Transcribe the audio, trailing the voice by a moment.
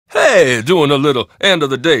Hey, doing a little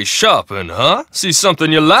end-of-the-day shopping, huh? See something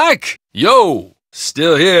you like? Yo,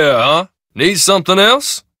 still here, huh? Need something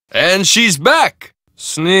else? And she's back!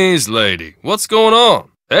 Sneeze lady, what's going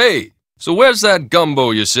on? Hey, so where's that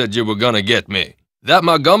gumbo you said you were gonna get me? That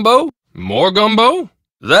my gumbo? More gumbo?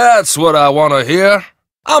 That's what I wanna hear.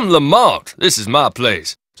 I'm Lamont. This is my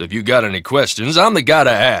place. So if you got any questions, I'm the guy to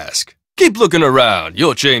ask. Keep looking around.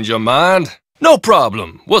 You'll change your mind. No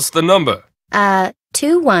problem. What's the number?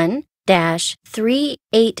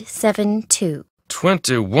 21-3872.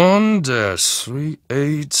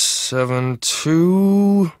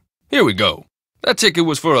 21-3872. Here we go. That ticket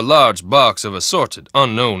was for a large box of assorted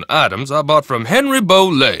unknown items I bought from Henry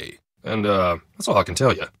Bolay. And, that's all I can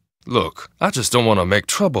tell you. Look, I just don't want to make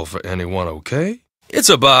trouble for anyone, okay? It's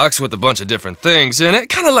a box with a bunch of different things in it,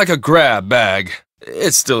 kind of like a grab bag.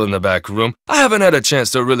 It's still in the back room. I haven't had a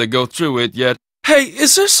chance to really go through it yet. Hey,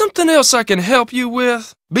 is there something else I can help you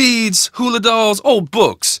with? Beads, hula dolls, old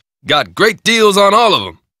books. Got great deals on all of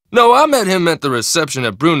them. No, I met him at the reception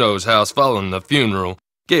at Bruno's house following the funeral.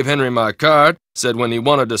 Gave Henry my card, said when he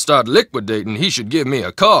wanted to start liquidating, he should give me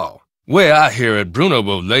a call. Way I hear it, Bruno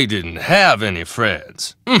Bolay didn't have any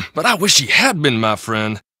friends. But I wish he had been my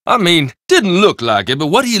friend. I mean, didn't look like it, but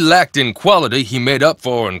what he lacked in quality, he made up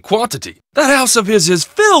for in quantity. That house of his is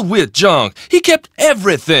filled with junk. He kept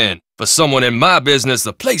everything. For someone in my business,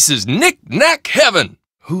 the place is knick-knack heaven.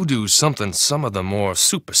 Hoodoo's something some of the more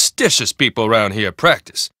superstitious people around here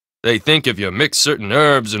practice. They think if you mix certain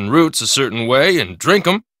herbs and roots a certain way and drink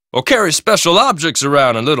them, or carry special objects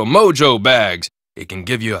around in little mojo bags, it can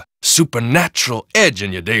give you a supernatural edge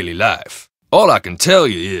in your daily life. All I can tell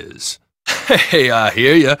you is, hey, I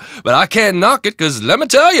hear you, but I can't knock it, 'cause let me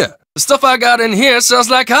tell you, the stuff I got in here sells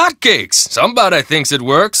like hotcakes. Somebody thinks it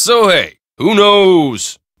works, so hey, who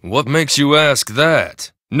knows? What makes you ask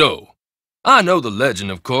that? No. I know the legend,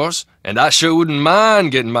 of course, and I sure wouldn't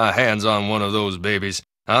mind getting my hands on one of those babies.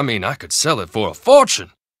 I mean, I could sell it for a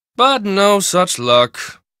fortune. But no such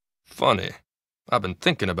luck. Funny. I've been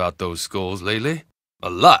thinking about those skulls lately. A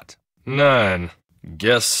lot. 9.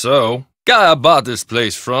 Guess so. Guy I bought this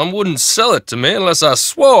place from wouldn't sell it to me unless I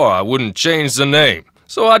swore I wouldn't change the name.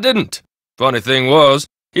 So I didn't. Funny thing was,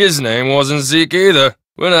 his name wasn't Zeke either.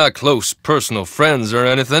 We're not close personal friends or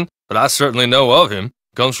anything, but I certainly know of him.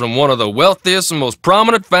 Comes from one of the wealthiest and most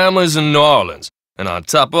prominent families in New Orleans. And on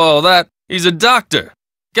top of all that, he's a doctor.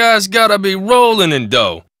 Guy's gotta be rolling in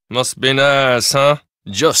dough. Must be nice, huh?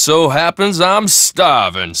 Just so happens I'm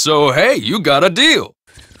starving, so hey, you got a deal.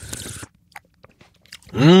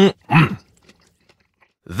 That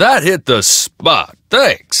hit the spot,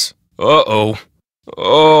 thanks. Uh-oh.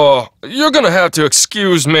 Oh, you're gonna have to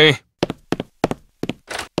excuse me.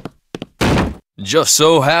 Just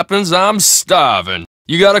so happens I'm starving.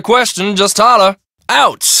 You got a question, just holler.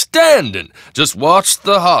 Outstanding! Just watch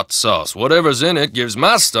the hot sauce. Whatever's in it gives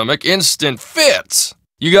my stomach instant fits.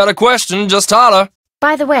 You got a question, just holler.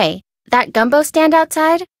 By the way, that gumbo stand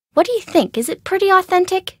outside, what do you think? Is it pretty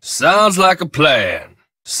authentic? Sounds like a plan.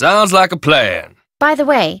 Sounds like a plan. By the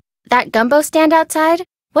way, that gumbo stand outside,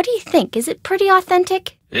 what do you think? Is it pretty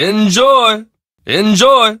authentic? Enjoy.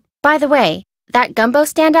 Enjoy. By the way, that gumbo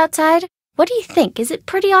stand outside, what do you think? Is it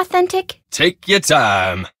pretty authentic? Take your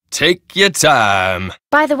time. Take your time.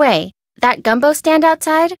 By the way, that gumbo stand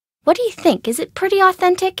outside, what do you think? Is it pretty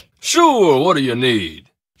authentic? Sure, what do you need?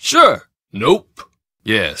 Sure. Nope.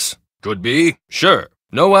 Yes. Could be. Sure.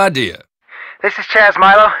 No idea. This is Chaz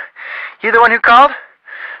Milo. You the one who called?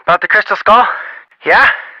 About the crystal skull? Yeah?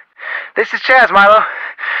 This is Chaz Milo.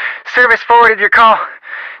 Service forwarded your call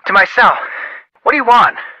to my cell. What do you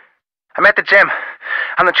want? I'm at the gym.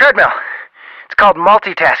 On the treadmill. It's called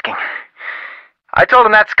multitasking. I told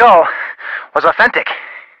him that skull was authentic.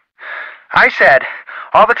 I said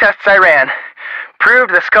all the tests I ran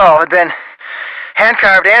proved the skull had been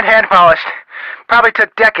hand-carved and hand-polished. Probably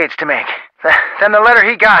took decades to make. Then the letter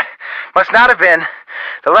he got must not have been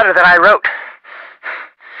the letter that I wrote.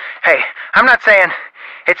 Hey, I'm not saying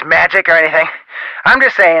it's magic or anything. I'm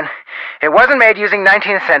just saying it wasn't made using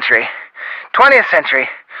 19th century, 20th century,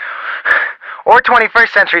 or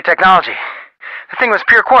 21st century technology. The thing was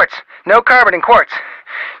pure quartz. No carbon in quartz.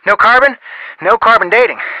 No carbon, no carbon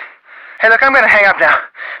dating. Hey, look, I'm gonna hang up now.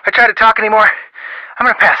 If I try to talk anymore, I'm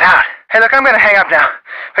gonna pass out. Hey, look, I'm gonna hang up now.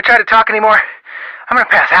 If I try to talk anymore, I'm gonna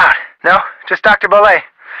pass out. No, just Dr. Bolay.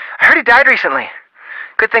 I heard he died recently.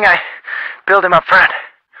 Good thing I billed him up front.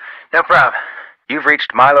 No prob. You've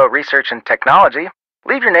reached Milo Research and Technology.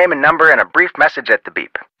 Leave your name and number and a brief message at the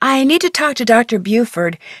beep. I need to talk to Dr.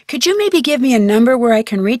 Buford. Could you maybe give me a number where I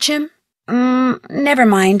can reach him? Never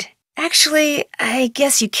mind. Actually, I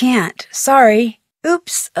guess you can't. Sorry.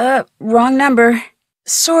 Oops, wrong number.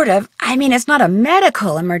 Sort of. I mean, it's not a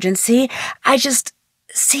medical emergency.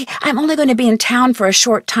 See, I'm only going to be in town for a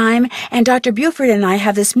short time, and Dr. Buford and I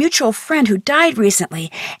have this mutual friend who died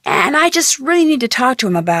recently, and I just really need to talk to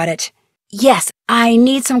him about it. Yes, I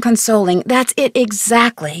need some consoling. That's it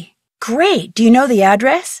exactly. Great. Do you know the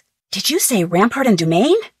address? Did you say Rampart and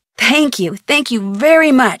Dumaine? Thank you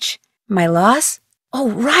very much. My loss? Oh,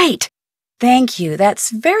 right. Thank you. That's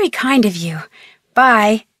very kind of you.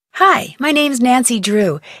 Bye. Hi, my name's Nancy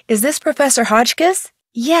Drew. Is this Professor Hotchkiss?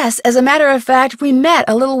 Yes, as a matter of fact, we met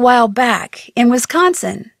a little while back in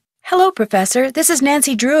Wisconsin. Hello, Professor. This is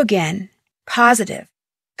Nancy Drew again. Positive.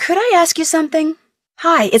 Could I ask you something?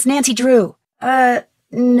 Hi, it's Nancy Drew.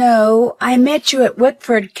 No, I met you at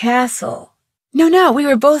Wickford Castle. No, we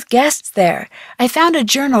were both guests there. I found a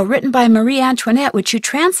journal written by Marie Antoinette which you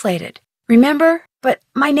translated. Remember? But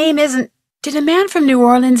my name isn't... Did a man from New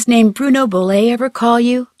Orleans named Bruno Bollet ever call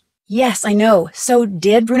you? Yes, I know. So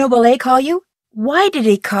did Bruno Bollet call you? Why did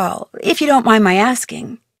he call, if you don't mind my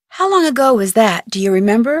asking? How long ago was that? Do you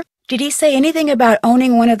remember? Did he say anything about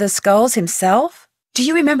owning one of the skulls himself? Do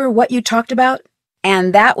you remember what you talked about?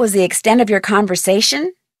 And that was the extent of your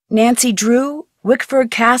conversation? Nancy Drew, Wickford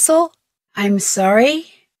Castle? I'm sorry?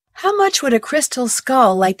 How much would a crystal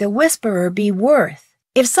skull like the Whisperer be worth?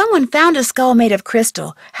 If someone found a skull made of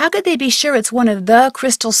crystal, how could they be sure it's one of the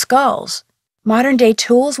crystal skulls? Modern-day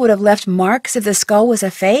tools would have left marks if the skull was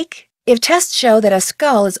a fake? If tests show that a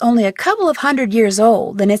skull is only a couple of 100 years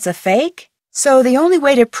old, then it's a fake? So the only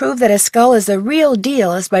way to prove that a skull is the real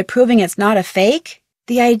deal is by proving it's not a fake?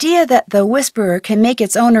 The idea that the Whisperer can make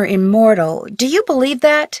its owner immortal, do you believe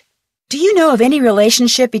that? Do you know of any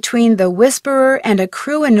relationship between the Whisperer and a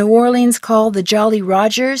crew in New Orleans called the Jolly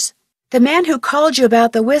Rogers? The man who called you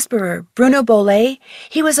about the Whisperer, Bruno Bollet,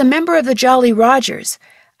 he was a member of the Jolly Rogers.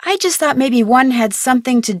 I just thought maybe one had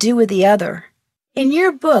something to do with the other. In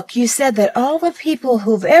your book, you said that all the people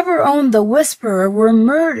who've ever owned the Whisperer were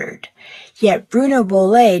murdered, yet Bruno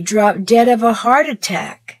Bollet dropped dead of a heart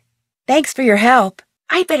attack. Thanks for your help.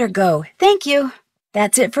 I'd better go. Thank you.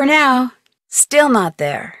 That's it for now. Still not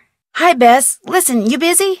there. Hi, Bess. Listen, you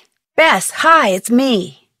busy? Bess, hi, it's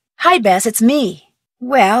me. Hi, Bess, it's me.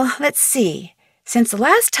 Well, let's see. Since the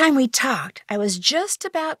last time we talked, I was just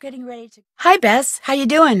about getting ready to... Hi, Bess. How you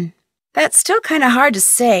doing? That's still kind of hard to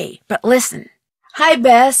say, but listen. Hi,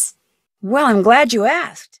 Bess. Well, I'm glad you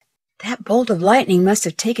asked. That bolt of lightning must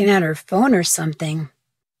have taken out her phone or something.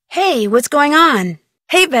 Hey, what's going on?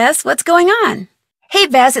 Hey, Bess, what's going on? Hey,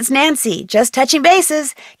 Bess, it's Nancy. Just touching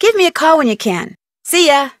bases. Give me a call when you can. See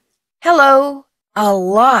ya. Hello. A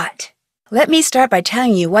lot. Let me start by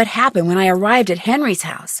telling you what happened when I arrived at Henry's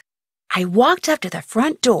house. I walked up to the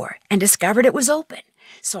front door and discovered it was open,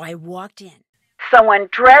 so I walked in. Someone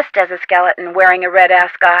dressed as a skeleton wearing a red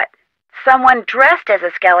ascot. Someone dressed as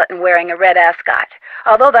a skeleton wearing a red ascot,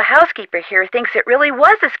 although the housekeeper here thinks it really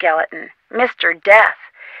was a skeleton, Mr. Death.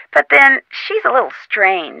 But then, she's a little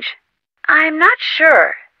strange. I'm not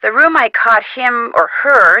sure. The room I caught him or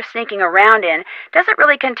her sneaking around in doesn't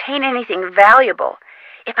really contain anything valuable.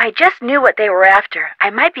 If I just knew what they were after,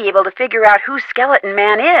 I might be able to figure out who Skeleton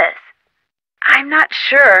Man is. I'm not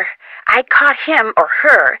sure. I caught him or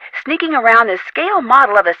her sneaking around the scale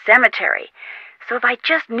model of a cemetery. So if I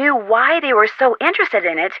just knew why they were so interested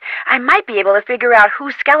in it, I might be able to figure out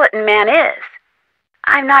who Skeleton Man is.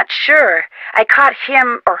 I'm not sure. I caught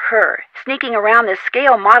him or her sneaking around the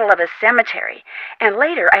scale model of a cemetery, and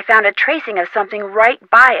later I found a tracing of something right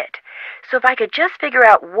by it. So if I could just figure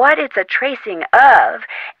out what it's a tracing of,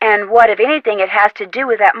 and what, if anything, it has to do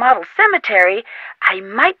with that model cemetery, I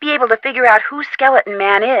might be able to figure out who Skeleton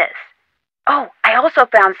Man is. Oh, I also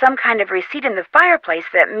found some kind of receipt in the fireplace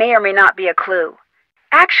that may or may not be a clue.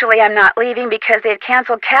 Actually, I'm not leaving because they've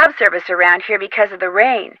canceled cab service around here because of the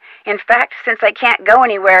rain. In fact, since I can't go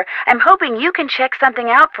anywhere, I'm hoping you can check something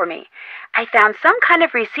out for me. I found some kind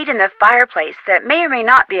of receipt in the fireplace that may or may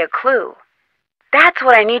not be a clue. That's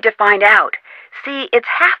what I need to find out. See, it's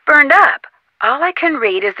half burned up. All I can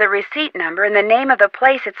read is the receipt number and the name of the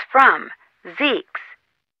place it's from, Zeke's.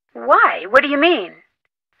 Why? What do you mean?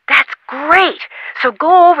 That's great! So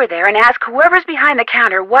go over there and ask whoever's behind the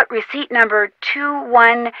counter what receipt number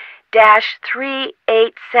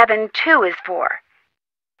 21-3872 is for.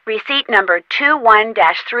 Receipt number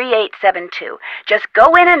 21-3872. Just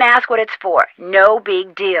go in and ask what it's for. No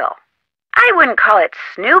big deal. I wouldn't call it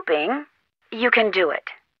snooping. You can do it.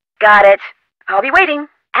 Got it. I'll be waiting.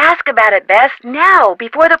 Ask about it, Bess, now,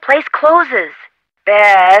 before the place closes.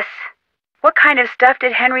 Bess, what kind of stuff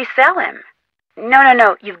did Henry sell him?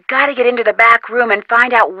 No. You've got to get into the back room and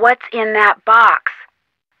find out what's in that box.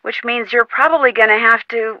 which means you're probably going to have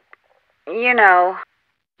to, you know.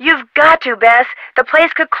 You've got to, Bess. The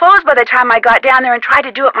place could close by the time I got down there and tried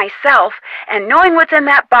to do it myself, and knowing what's in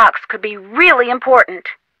that box could be really important.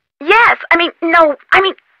 Yes,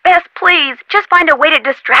 Bess, please, just find a way to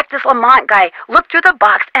distract this Lamont guy. Look through the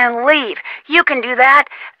box and leave. You can do that,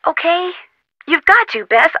 okay? You've got to,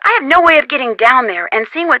 Bess. I have no way of getting down there, and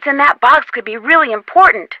seeing what's in that box could be really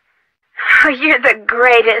important. You're the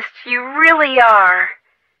greatest. You really are.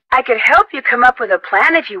 I could help you come up with a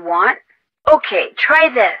plan if you want. Okay, try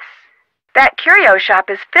this. That curio shop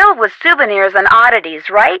is filled with souvenirs and oddities,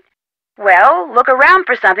 right? Well, look around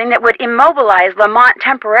for something that would immobilize Lamont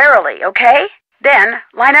temporarily, okay? Then,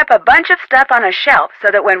 line up a bunch of stuff on a shelf so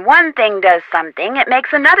that when one thing does something, it makes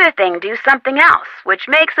another thing do something else, which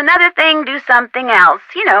makes another thing do something else,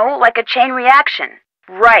 you know, like a chain reaction.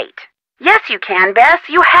 Right. Yes, you can, Bess.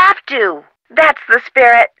 You have to. That's the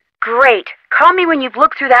spirit. Great. Call me when you've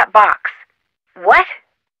looked through that box. What?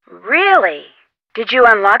 Really? Did you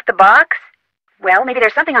unlock the box? Well, maybe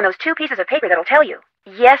there's something on those 2 pieces of paper that'll tell you.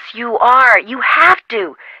 Yes, you are. You have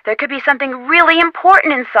to. There could be something really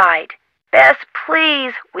important inside. Bess,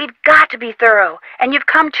 please, we've got to be thorough, and you've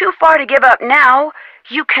come too far to give up now.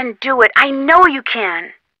 You can do it. I know you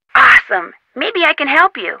can. Awesome. Maybe I can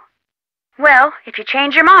help you. Well, if you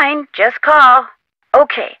change your mind, just call.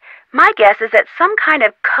 Okay, my guess is that some kind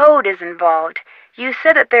of code is involved. You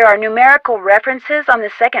said that there are numerical references on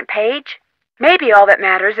the second page. Maybe all that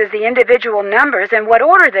matters is the individual numbers and what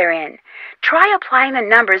order they're in. Try applying the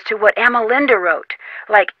numbers to what Amalinda wrote.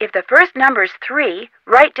 Like, if the first number's 3,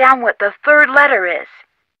 write down what the third letter is.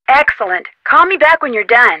 Excellent. Call me back when you're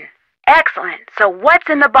done. Excellent. So what's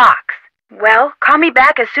in the box? Well, call me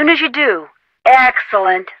back as soon as you do.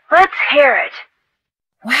 Excellent. Let's hear it.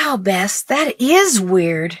 Wow, Bess, that is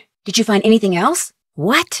weird. Did you find anything else?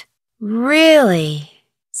 What? Really?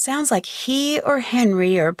 Sounds like he or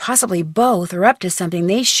Henry, or possibly both, are up to something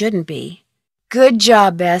they shouldn't be. Good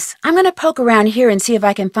job, Bess. I'm going to poke around here and see if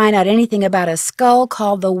I can find out anything about a skull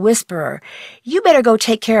called the Whisperer. You better go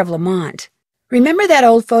take care of Lamont. Remember that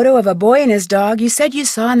old photo of a boy and his dog you said you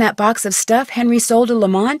saw in that box of stuff Henry sold to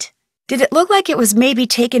Lamont? Did it look like it was maybe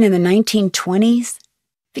taken in the 1920s?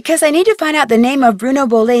 Because I need to find out the name of Bruno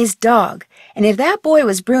Bolet's dog, and if that boy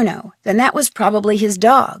was Bruno, then that was probably his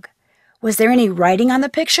dog. Was there any writing on the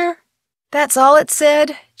picture? That's all it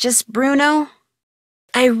said? Just Bruno?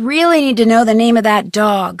 I really need to know the name of that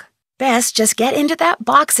dog. Bess, just get into that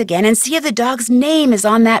box again and see if the dog's name is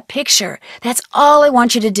on that picture. That's all I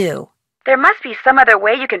want you to do. There must be some other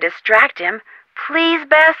way you can distract him. Please,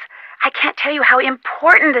 Bess, I can't tell you how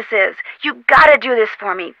important this is. You gotta do this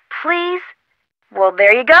for me, please. Well,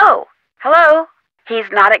 there you go. Hello?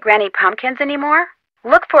 He's not at Granny Pumpkin's anymore?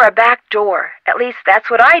 Look for a back door. At least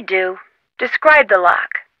that's what I do. Describe the lock.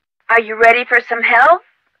 Are you ready for some help?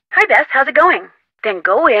 Hi, Bess. How's it going? Then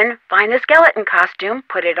go in, find the skeleton costume,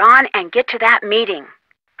 put it on, and get to that meeting.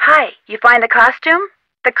 Hi, you find the costume?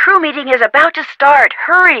 The crew meeting is about to start.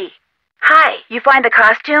 Hurry. Hi, you find the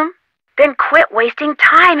costume? Then quit wasting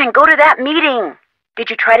time and go to that meeting. Did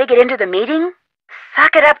you try to get into the meeting?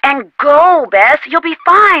 Suck it up and go, Bess. You'll be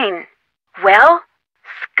fine. Well,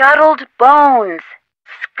 scuttled bones.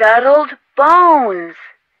 Scuttled bones.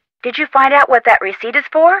 Did you find out what that receipt is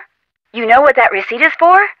for? You know what that receipt is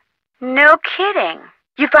for? No kidding.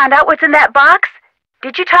 You found out what's in that box?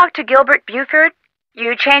 Did you talk to Gilbert Buford?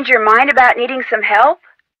 You change your mind about needing some help?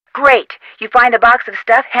 Great. You find the box of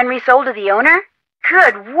stuff Henry sold to the owner?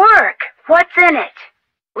 Good work. What's in it?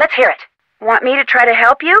 Let's hear it. Want me to try to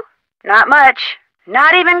help you? Not much.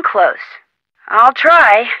 Not even close. I'll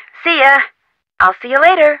try. See ya. I'll see you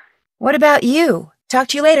later. What about you? Talk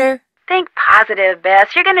to you later. Think positive,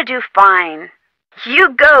 Bess. You're gonna do fine.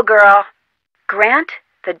 You go, girl. Grant?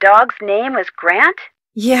 The dog's name was Grant?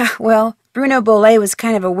 Yeah, well, Bruno Bolet was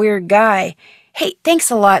kind of a weird guy. Hey,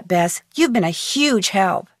 thanks a lot, Bess. You've been a huge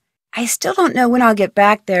help. I still don't know when I'll get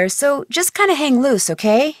back there, so just kind of hang loose,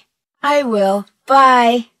 okay? I will.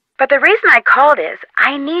 Bye. But the reason I called is,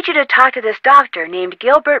 I need you to talk to this doctor named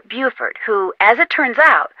Gilbert Buford, who, as it turns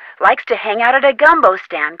out, likes to hang out at a gumbo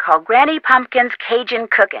stand called Granny Pumpkin's Cajun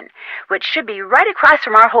Cookin', which should be right across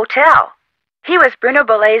from our hotel. He was Bruno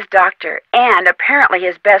Bolet's doctor, and apparently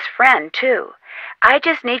his best friend, too. I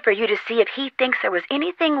just need for you to see if he thinks there was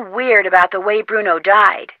anything weird about the way Bruno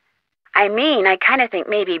died. I mean, I kind of think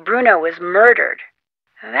maybe Bruno was murdered.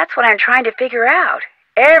 That's what I'm trying to figure out.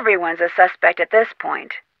 Everyone's a suspect at this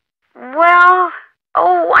point. Well,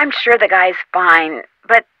 I'm sure the guy's fine,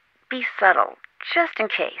 but be subtle, just in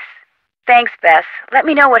case. Thanks, Bess. Let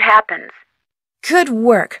me know what happens. Good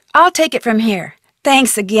work. I'll take it from here.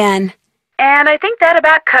 Thanks again. And I think that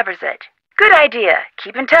about covers it. Good idea.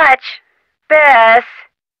 Keep in touch. Bess.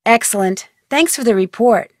 Excellent. Thanks for the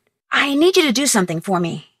report. I need you to do something for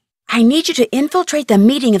me. I need you to infiltrate the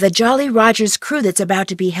meeting of the Jolly Rogers crew that's about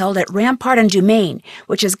to be held at Rampart and Dumaine,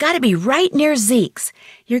 which has got to be right near Zeke's.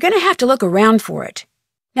 You're going to have to look around for it.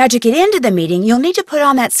 Now, to get into the meeting, you'll need to put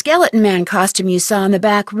on that skeleton man costume you saw in the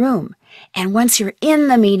back room. And once you're in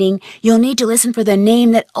the meeting, you'll need to listen for the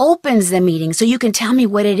name that opens the meeting so you can tell me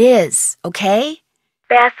what it is, okay?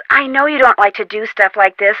 Bess, I know you don't like to do stuff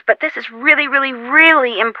like this, but this is really, really,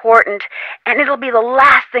 really important, and it'll be the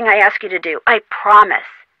last thing I ask you to do. I promise.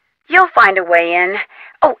 You'll find a way in.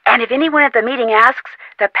 Oh, and if anyone at the meeting asks,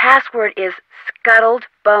 the password is Scuttled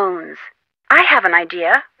Bones. I have an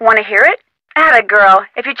idea. Want to hear it? Atta girl.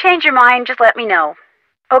 If you change your mind, just let me know.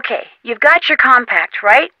 Okay, you've got your compact,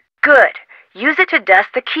 right? Good. Use it to dust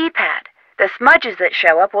the keypad. The smudges that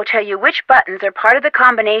show up will tell you which buttons are part of the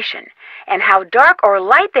combination, and how dark or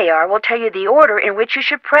light they are will tell you the order in which you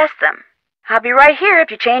should press them. I'll be right here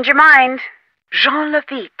if you change your mind. Jean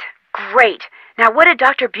Lafitte. Great. Now what did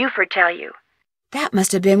Dr. Buford tell you? That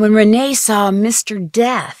must have been when Renee saw Mr.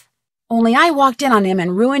 Death. Only I walked in on him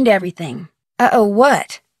and ruined everything. Uh-oh,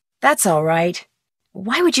 what? That's all right.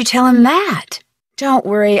 Why would you tell him that? Don't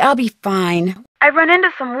worry, I'll be fine. I run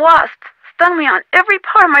into some wasps. Stung me on every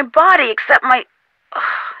part of my body except my...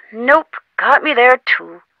 Nope, got me there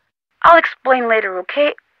too. I'll explain later,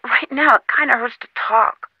 okay? Right now it kinda hurts to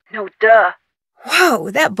talk. No duh. Whoa,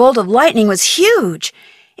 that bolt of lightning was huge.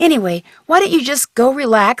 Anyway, why don't you just go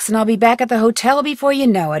relax and I'll be back at the hotel before you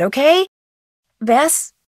know it, okay?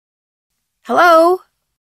 Bess? Hello?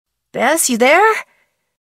 Bess, you there?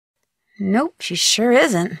 Nope, she sure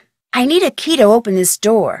isn't. I need a key to open this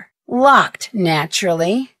door. Locked,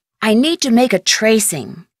 naturally. I need to make a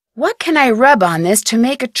tracing. What can I rub on this to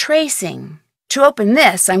make a tracing? To open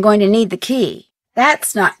this, I'm going to need the key.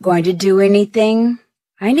 That's not going to do anything.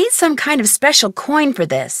 I need some kind of special coin for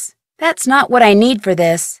this. That's not what I need for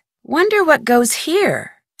this. Wonder what goes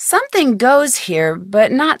here. Something goes here,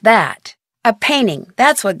 but not that. A painting,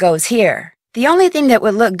 that's what goes here. The only thing that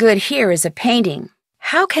would look good here is a painting.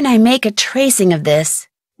 How can I make a tracing of this?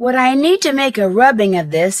 What I need to make a rubbing of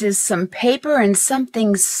this is some paper and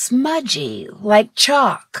something smudgy, like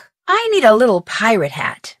chalk. I need a little pirate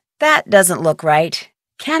hat. That doesn't look right.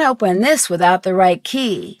 Can't open this without the right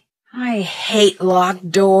key. I hate locked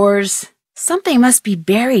doors. Something must be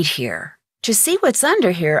buried here. To see what's under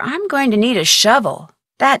here, I'm going to need a shovel.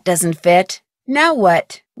 That doesn't fit. Now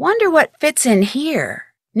what? Wonder what fits in here.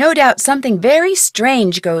 No doubt something very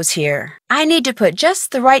strange goes here. I need to put just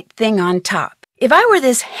the right thing on top. If I were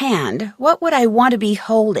this hand, what would I want to be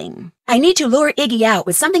holding? I need to lure Iggy out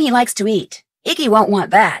with something he likes to eat. Iggy won't want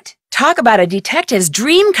that. Talk about a detective's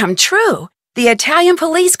dream come true. The Italian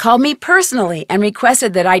police called me personally and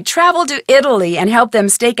requested that I travel to Italy and help them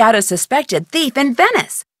stake out a suspected thief in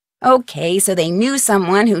Venice. Okay, so they knew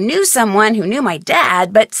someone who knew my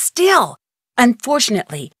dad, but still.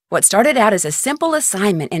 Unfortunately, what started out as a simple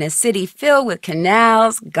assignment in a city filled with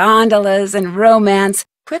canals, gondolas, and romance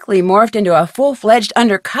quickly morphed into a full-fledged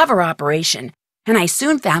undercover operation, and I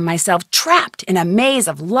soon found myself trapped in a maze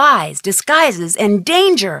of lies, disguises, and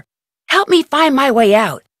danger. Help me find my way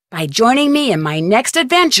out by joining me in my next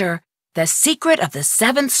adventure, The Secret of the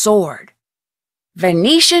Seventh Sword.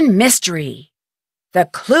 Venetian Mystery. The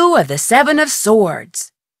Clue of the Seven of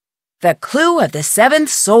Swords. The Clue of the Seventh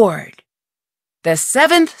Sword. The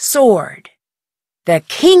Seventh Sword. The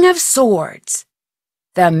King of Swords.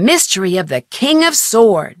 The Mystery of the King of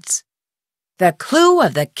Swords. The Clue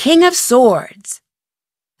of the King of Swords.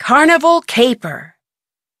 Carnival Caper.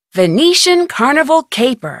 Venetian Carnival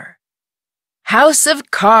Caper. House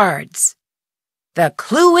of Cards. The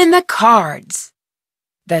Clue in the Cards.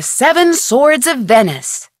 The Seven Swords of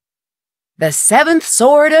Venice. The Seventh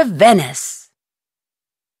Sword of Venice.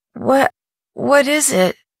 What is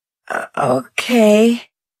it? Okay.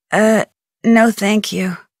 No thank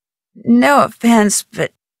you. No offense,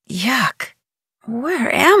 but yuck. Where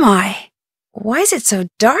am I? Why is it so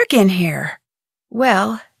dark in here?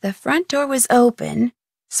 Well, the front door was open,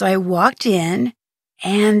 so I walked in,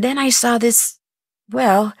 and then I saw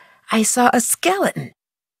I saw a skeleton.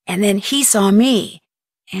 And then he saw me.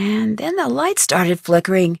 And then the light started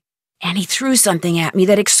flickering, and he threw something at me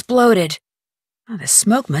that exploded. Oh, the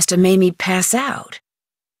smoke must have made me pass out.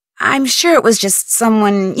 I'm sure it was just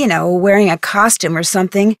someone, wearing a costume or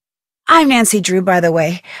something. I'm Nancy Drew, by the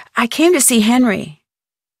way. I came to see Henry.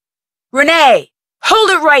 Renee! Hold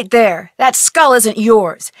it right there! That skull isn't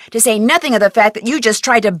yours, to say nothing of the fact that you just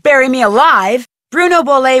tried to bury me alive. Bruno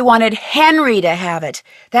Bolet wanted Henry to have it.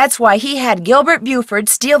 That's why he had Gilbert Buford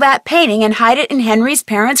steal that painting and hide it in Henry's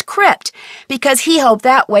parents' crypt, because he hoped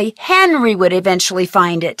that way Henry would eventually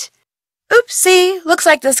find it. Oopsie, looks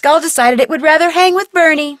like the skull decided it would rather hang with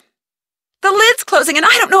Bernie. The lid's closing and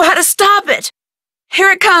I don't know how to stop it. Here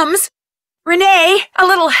it comes. Renee, a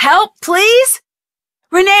little help, please?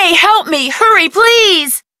 Renee, help me. Hurry,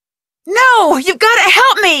 please. No, you've got to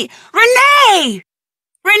help me. Renee!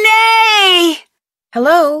 Renee!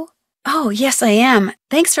 Hello? Oh, yes, I am.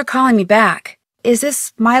 Thanks for calling me back. Is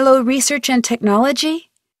this Milo Research and Technology?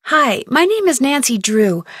 Hi, my name is Nancy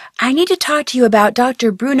Drew. I need to talk to you about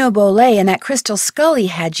Dr. Bruno Bolet and that crystal skull he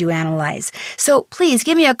had you analyze. So please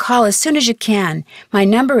give me a call as soon as you can. My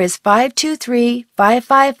number is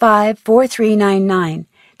 523-555-4399.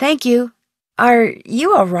 Thank you. Are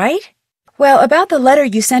you all right? Well, about the letter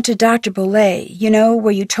you sent to Dr. Bolet, you know,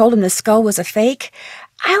 where you told him the skull was a fake,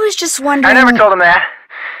 I was just wondering... I never told him that.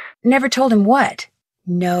 Never told him what?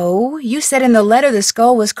 No, you said in the letter the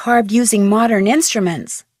skull was carved using modern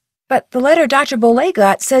instruments. But the letter Dr. Bolet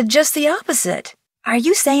got said just the opposite. Are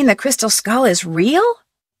you saying the crystal skull is real?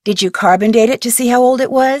 Did you carbon date it to see how old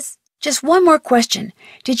it was? Just one more question.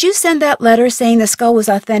 Did you send that letter saying the skull was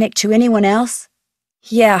authentic to anyone else?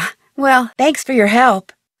 Yeah, well, thanks for your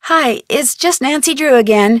help. Hi, it's just Nancy Drew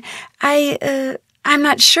again. I'm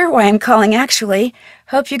not sure why I'm calling, actually.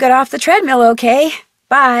 Hope you got off the treadmill okay.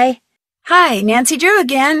 Bye. Hi, Nancy Drew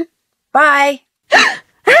again. Bye.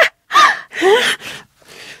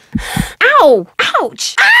 Ow!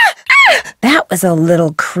 Ouch! That was a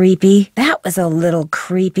little creepy.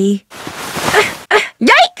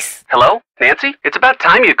 Yikes! Hello? Nancy? It's about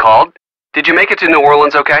time you called. Did you make it to New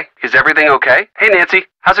Orleans okay? Is everything okay? Hey, Nancy.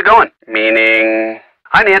 How's it going? Meaning...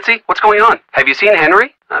 Hi, Nancy. What's going on? Have you seen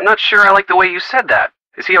Henry? I'm not sure I like the way you said that.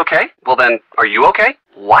 Is he okay? Well then, are you okay?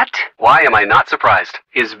 What? Why am I not surprised?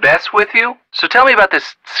 Is Bess with you? So tell me about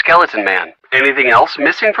this skeleton man. Anything else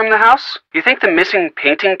missing from the house? You think the missing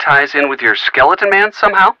painting ties in with your skeleton man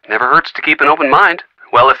somehow? Never hurts to keep an open mind.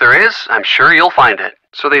 Well, if there is, I'm sure you'll find it.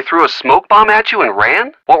 So they threw a smoke bomb at you and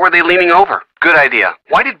ran? What were they leaning over? Good idea.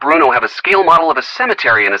 Why did Bruno have a scale model of a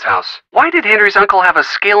cemetery in his house? Why did Henry's uncle have a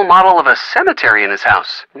scale model of a cemetery in his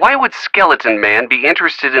house? Why would Skeleton Man be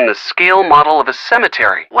interested in the scale model of a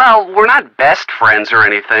cemetery? Well, we're not best friends or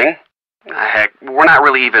anything. Heck, we're not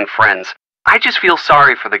really even friends. I just feel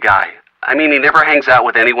sorry for the guy. I mean, he never hangs out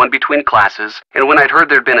with anyone between classes, and when I'd heard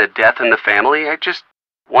there'd been a death in the family, I just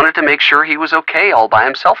wanted to make sure he was okay all by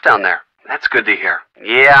himself down there. That's good to hear.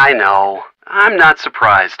 Yeah, I know. I'm not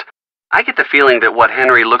surprised. I get the feeling that what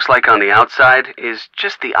Henry looks like on the outside is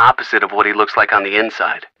just the opposite of what he looks like on the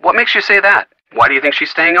inside. What makes you say that? Why do you think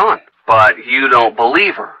she's staying on? But you don't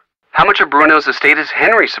believe her. How much of Bruno's estate is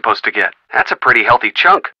Henry supposed to get? That's a pretty healthy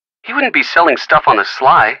chunk. He wouldn't be selling stuff on the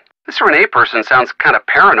sly. This Renee person sounds kind of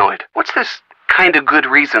paranoid. What's this kind of good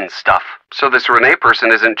reason stuff? So this Renee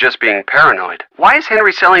person isn't just being paranoid. Why is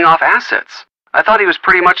Henry selling off assets? I thought he was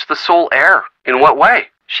pretty much the sole heir. In what way?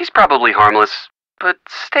 She's probably harmless, but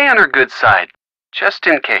stay on her good side, just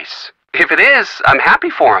in case. If it is, I'm happy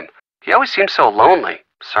for him. He always seems so lonely.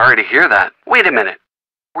 Sorry to hear that. Wait a minute.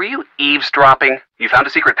 Were you eavesdropping? You found a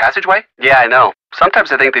secret passageway? Yeah, I know.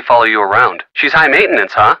 Sometimes I think they follow you around. She's high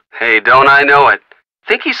maintenance, huh? Hey, don't I know it.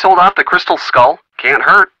 Think he sold off the crystal skull? Can't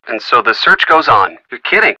hurt. And so the search goes on. You're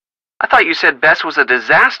kidding. I thought you said Bess was a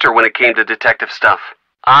disaster when it came to detective stuff.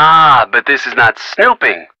 Ah, but this is not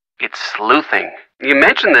snooping. It's sleuthing. You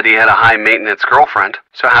mentioned that he had a high-maintenance girlfriend.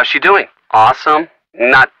 So how's she doing? Awesome.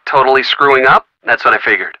 Not totally screwing up? That's what I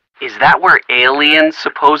figured. Is that where aliens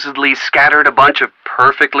supposedly scattered a bunch of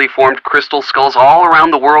perfectly formed crystal skulls all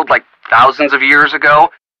around the world like thousands of years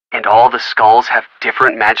ago? And all the skulls have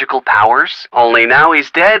different magical powers? Only now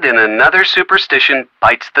he's dead and another superstition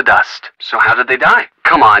bites the dust. So how did they die?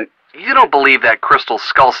 Come on. You don't believe that crystal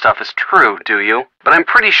skull stuff is true, do you? But I'm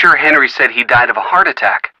pretty sure Henry said he died of a heart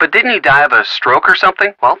attack. But didn't he die of a stroke or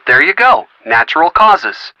something? Well, there you go. Natural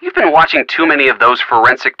causes. You've been watching too many of those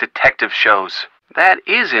forensic detective shows. That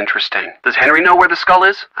is interesting. Does Henry know where the skull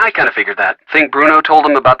is? I kind of figured that. Think Bruno told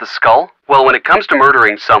him about the skull? Well, when it comes to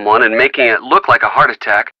murdering someone and making it look like a heart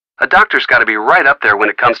attack, a doctor's got to be right up there when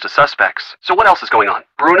it comes to suspects. So what else is going on?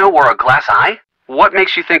 Bruno wore a glass eye? What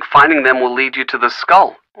makes you think finding them will lead you to the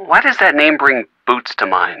skull? Why does that name bring Boots to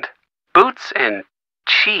mind? Boots and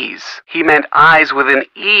cheese. He meant eyes with an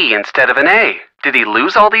E instead of an A. Did he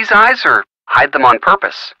lose all these eyes or hide them on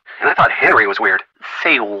purpose? And I thought Henry was weird.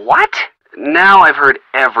 Say what? Now I've heard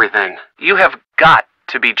everything. You have got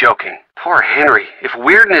to be joking. Poor Henry. If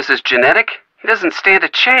weirdness is genetic, he doesn't stand a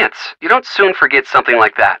chance. You don't soon forget something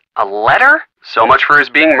like that. A letter? So much for his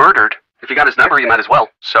being murdered. If you got his number, you might as well.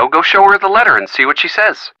 So go show her the letter and see what she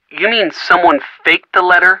says. You mean someone faked the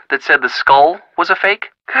letter that said the skull was a fake?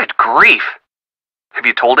 Good grief. Have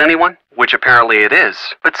you told anyone? Which apparently it is.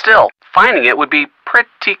 But still, finding it would be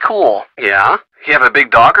pretty cool. Yeah? You have a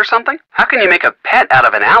big dog or something? How can you make a pet out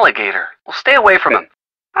of an alligator? Well, stay away from him.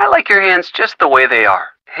 I like your hands just the way they are.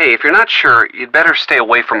 Hey, if you're not sure, you'd better stay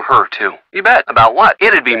away from her, too. You bet. About what?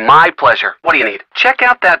 It'd be my pleasure. What do you need? Check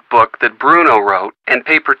out that book that Bruno wrote and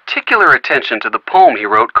pay particular attention to the poem he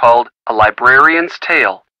wrote called A Librarian's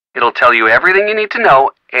Tale. It'll tell you everything you need to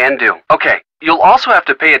know and do. Okay, you'll also have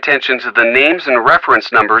to pay attention to the names and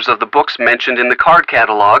reference numbers of the books mentioned in the card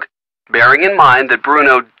catalog, bearing in mind that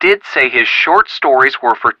Bruno did say his short stories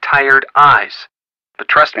were for tired eyes. But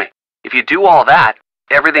trust me, if you do all that,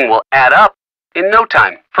 everything will add up in no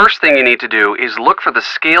time. First thing you need to do is look for the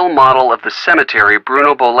scale model of the cemetery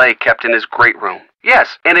Bruno Bollet kept in his great room.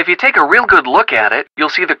 Yes, and if you take a real good look at it, you'll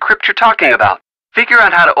see the crypt you're talking about. Figure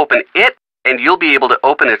out how to open it, and you'll be able to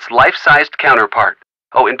open its life-sized counterpart.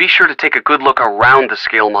 Oh, and be sure to take a good look around the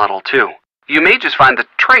scale model, too. You may just find the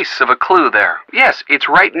trace of a clue there. Yes, it's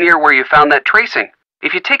right near where you found that tracing.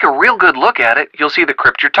 If you take a real good look at it, you'll see the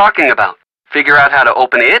crypt you're talking about. Figure out how to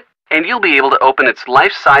open it, and you'll be able to open its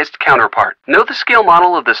life-sized counterpart. Know the scale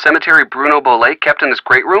model of the cemetery Bruno Bollet kept in his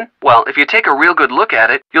great room? Well, if you take a real good look at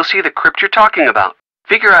it, you'll see the crypt you're talking about.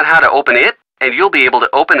 Figure out how to open it, and you'll be able to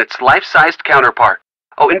open its life-sized counterpart.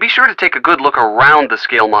 Oh, and be sure to take a good look around the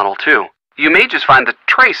scale model, too. You may just find the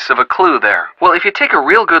trace of a clue there. Well, if you take a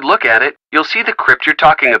real good look at it, you'll see the crypt you're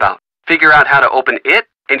talking about. Figure out how to open it,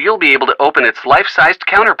 and you'll be able to open its life-sized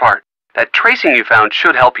counterpart. That tracing you found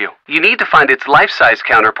should help you. You need to find its life-size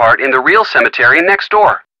counterpart in the real cemetery next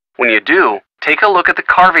door. When you do, take a look at the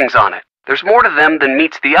carvings on it. There's more to them than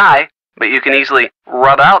meets the eye, but you can easily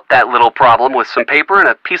rub out that little problem with some paper and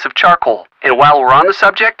a piece of charcoal. And while we're on the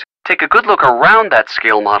subject, take a good look around that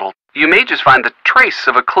scale model. You may just find the trace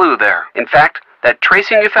of a clue there. In fact, that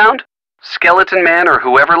tracing you found, Skeleton Man or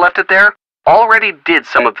whoever left it there, already did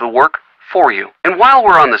some of the work for you. And while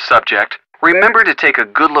we're on the subject, remember to take a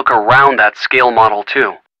good look around that scale model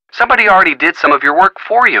too. Somebody already did some of your work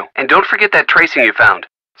for you. And don't forget that tracing you found.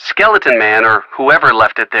 Skeleton Man or whoever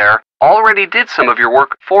left it there already did some of your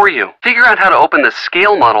work for you. Figure out how to open the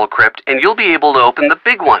scale model crypt and you'll be able to open the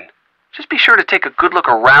big one. Just be sure to take a good look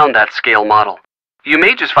around that scale model. You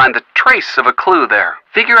may just find the trace of a clue there.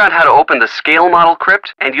 Figure out how to open the scale model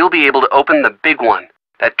crypt and you'll be able to open the big one.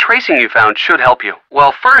 That tracing you found should help you.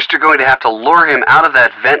 Well, first you're going to have to lure him out of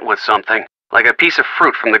that vent with something, like a piece of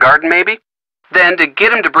fruit from the garden maybe. Then to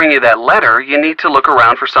get him to bring you that letter, you need to look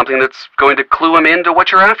around for something that's going to clue him into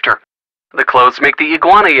what you're after. The clothes make the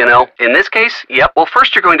iguana, you know. In this case, yep, well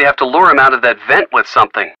first you're going to have to lure him out of that vent with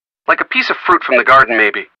something, like a piece of fruit from the garden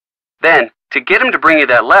maybe. Then, to get him to bring you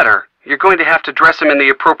that letter, you're going to have to dress him in the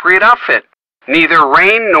appropriate outfit. Neither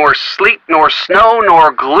rain, nor sleet, nor snow,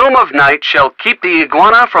 nor gloom of night shall keep the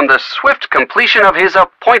iguana from the swift completion of his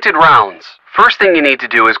appointed rounds. First thing you need to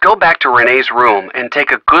do is go back to Renee's room and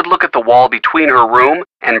take a good look at the wall between her room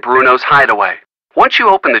and Bruno's hideaway. Once you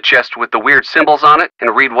open the chest with the weird symbols on it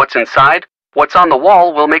and read what's inside, what's on the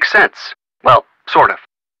wall will make sense. Well, sort of.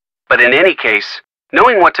 But in any case,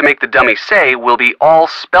 knowing what to make the dummy say will be all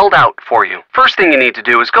spelled out for you. First thing you need to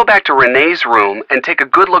do is go back to Renee's room and take a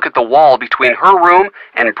good look at the wall between her room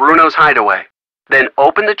and Bruno's hideaway. Then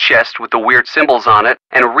open the chest with the weird symbols on it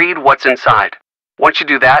and read what's inside. Once you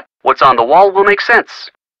do that, what's on the wall will make sense.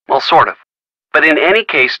 Well, sort of. But in any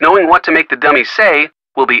case, knowing what to make the dummy say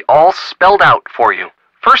will be all spelled out for you.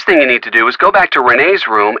 First thing you need to do is go back to Renee's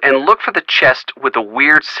room and look for the chest with the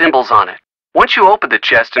weird symbols on it. Once you open the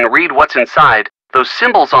chest and read what's inside, those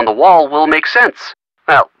symbols on the wall will make sense.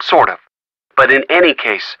 Well, sort of. But in any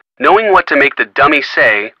case, knowing what to make the dummy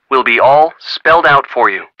say will be all spelled out for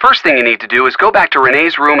you. First thing you need to do is go back to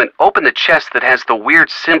Renee's room and open the chest that has the weird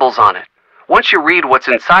symbols on it. Once you read what's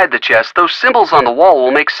inside the chest, those symbols on the wall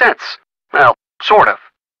will make sense. Well, sort of.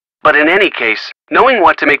 But in any case, knowing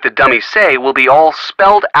what to make the dummy say will be all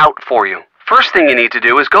spelled out for you. First thing you need to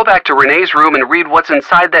do is go back to Renee's room and read what's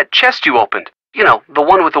inside that chest you opened. You know, the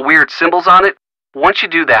one with the weird symbols on it. Once you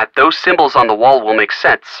do that, those symbols on the wall will make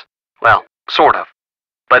sense. Well, sort of.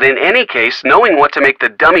 But in any case, knowing what to make the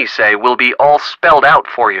dummy say will be all spelled out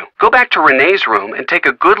for you. Go back to Renee's room and take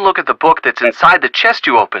a good look at the book that's inside the chest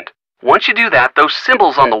you opened. Once you do that, those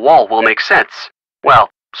symbols on the wall will make sense. Well,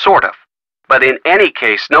 sort of. But in any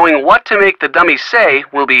case, knowing what to make the dummy say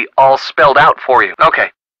will be all spelled out for you.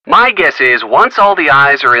 Okay. My guess is once all the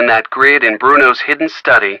eyes are in that grid in Bruno's hidden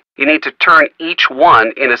study, you need to turn each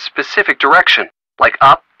one in a specific direction. Like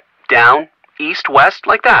up, down, east, west,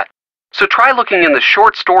 like that. So try looking in the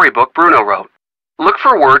short storybook Bruno wrote. Look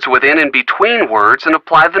for words within and between words and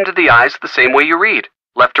apply them to the eyes the same way you read,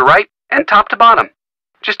 left to right and top to bottom.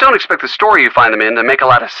 Just don't expect the story you find them in to make a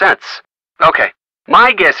lot of sense. Okay,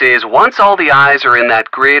 my guess is once all the eyes are in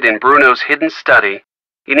that grid in Bruno's hidden study,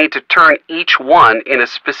 you need to turn each one in a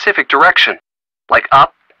specific direction, like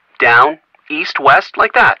up, down, east, west,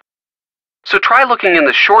 like that. So try looking in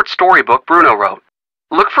the short storybook Bruno wrote.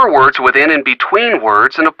 Look for words within and between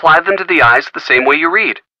words and apply them to the eyes the same way you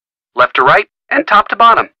read, left to right and top to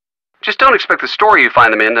bottom. Just don't expect the story you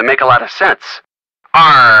find them in to make a lot of sense.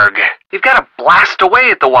 Arg! You've got to blast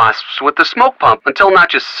away at the wasps with the smoke pump until not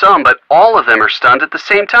just some, but all of them are stunned at the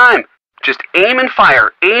same time. Just aim and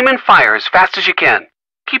fire as fast as you can.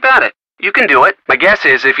 Keep at it. You can do it. My guess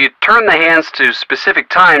is if you turn the hands to specific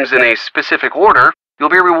times in a specific order, you'll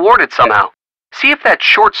be rewarded somehow. See if that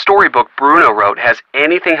short storybook Bruno wrote has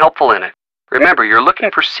anything helpful in it. Remember, you're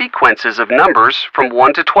looking for sequences of numbers from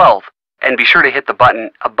 1 to 12, and be sure to hit the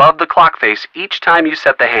button above the clock face each time you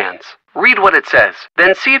set the hands. Read what it says,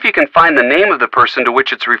 then see if you can find the name of the person to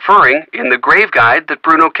which it's referring in the grave guide that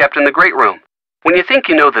Bruno kept in the great room. When you think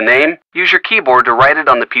you know the name, use your keyboard to write it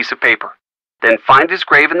on the piece of paper. Then find his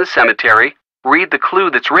grave in the cemetery, read the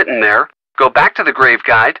clue that's written there, go back to the grave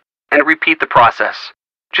guide, and repeat the process.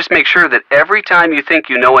 Just make sure that every time you think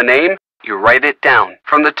you know a name, you write it down.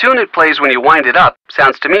 From the tune it plays when you wind it up,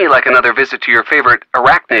 sounds to me like another visit to your favorite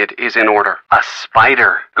arachnid is in order. A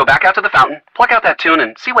spider. Go back out to the fountain, pluck out that tune,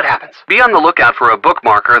 and see what happens. Be on the lookout for a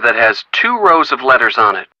bookmarker that has 2 rows of letters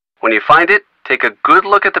on it. When you find it, take a good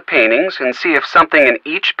look at the paintings and see if something in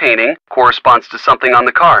each painting corresponds to something on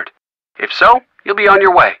the card. If so, you'll be on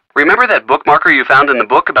your way. Remember that bookmarker you found in the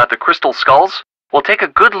book about the crystal skulls? Well, take a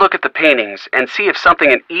good look at the paintings and see if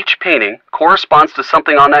something in each painting corresponds to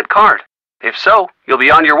something on that card. If so, you'll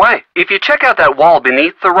be on your way. If you check out that wall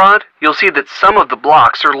beneath the rod, you'll see that some of the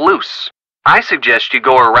blocks are loose. I suggest you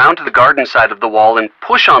go around to the garden side of the wall and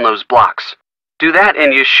push on those blocks. Do that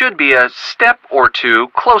and you should be a step or 2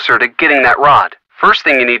 closer to getting that rod. First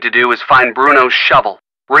thing you need to do is find Bruno's shovel.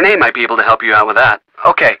 Renee might be able to help you out with that.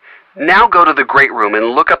 Okay, now go to the great room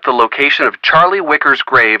and look up the location of Charlie Wicker's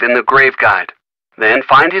grave in the grave guide. Then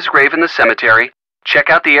find his grave in the cemetery, check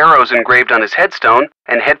out the arrows engraved on his headstone,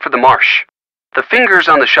 and head for the marsh. The fingers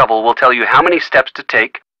on the shovel will tell you how many steps to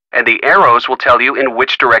take, and the arrows will tell you in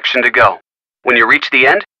which direction to go. When you reach the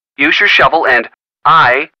end, use your shovel and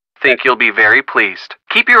I think you'll be very pleased.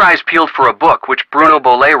 Keep your eyes peeled for a book which Bruno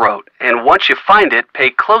Bolet wrote, and once you find it,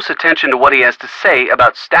 pay close attention to what he has to say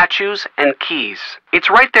about statues and keys. It's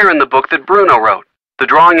right there in the book that Bruno wrote. The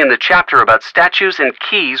drawing in the chapter about statues and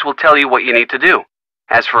keys will tell you what you need to do.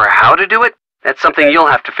 As for how to do it, that's something you'll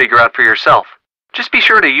have to figure out for yourself. Just be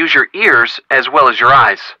sure to use your ears as well as your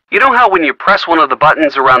eyes. You know how when you press one of the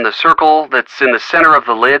buttons around the circle that's in the center of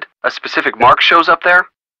the lid, a specific mark shows up there?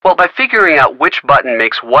 Well, by figuring out which button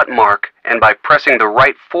makes what mark, and by pressing the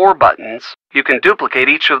right 4 buttons, you can duplicate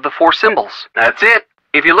each of the 4 symbols. That's it!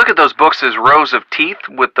 If you look at those books as rows of teeth,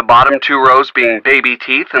 with the bottom 2 rows being baby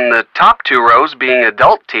teeth and the top 2 rows being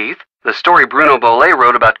adult teeth, the story Bruno Bolet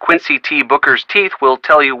wrote about Quincy T. Booker's teeth will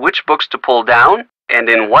tell you which books to pull down and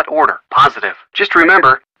in what order. Positive. Just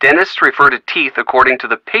remember, dentists refer to teeth according to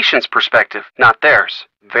the patient's perspective, not theirs.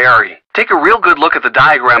 Very. Take a real good look at the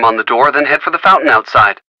diagram on the door, then head for the fountain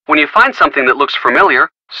outside. When you find something that looks familiar,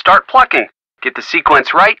 start plucking. Get the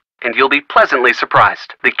sequence right, and you'll be pleasantly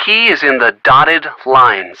surprised. The key is in the dotted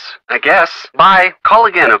lines. I guess. Bye. Call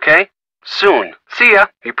again, okay? Soon. See ya.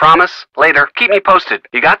 You promise? Later. Keep me posted.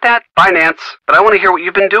 You got that? Bye, Nance. But I want to hear what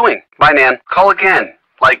you've been doing. Bye, Nan. Call again.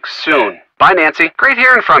 Like soon. Bye, Nancy. Great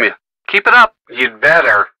hearing from you. Keep it up. You'd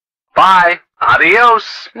better. Bye.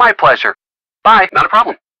 Adios. My pleasure. Bye. Not a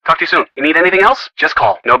problem. Talk to you soon. You need anything else? Just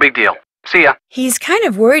call. No big deal. See ya. He's kind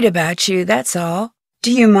of worried about you, that's all.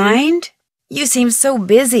 Do you mind? You seem so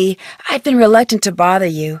busy. I've been reluctant to bother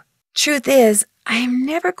you. Truth is, I'm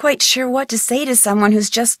never quite sure what to say to someone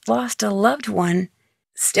who's just lost a loved one.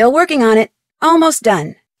 Still working on it. Almost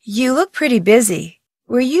done. You look pretty busy.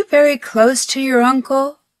 Were you very close to your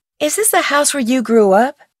uncle? Is this the house where you grew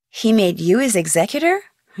up? He made you his executor?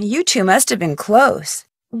 You two must have been close.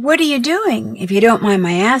 What are you doing, if you don't mind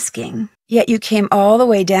my asking? Yet you came all the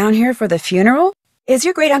way down here for the funeral? Is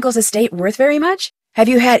your great-uncle's estate worth very much? Have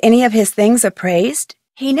you had any of his things appraised?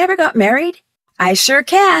 He never got married? I sure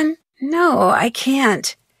can. No, I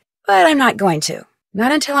can't. But I'm not going to.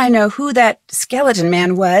 Not until I know who that skeleton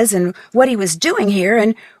man was and what he was doing here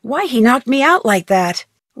and why he knocked me out like that.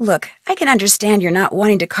 Look, I can understand you're not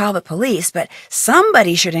wanting to call the police, but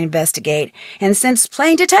somebody should investigate. And since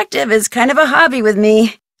playing detective is kind of a hobby with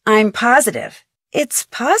me, I'm positive It's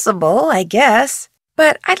possible, I guess,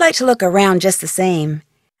 but I'd like to look around just the same.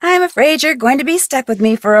 I'm afraid you're going to be stuck with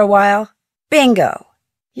me for a while. Bingo!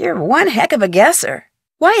 You're one heck of a guesser.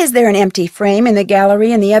 Why is there an empty frame in the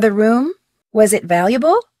gallery in the other room? Was it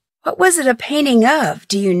valuable? What was it a painting of,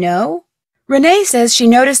 do you know? Renee says she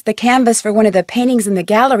noticed the canvas for one of the paintings in the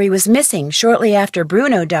gallery was missing shortly after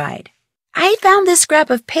Bruno died. I found this scrap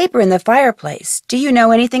of paper in the fireplace. Do you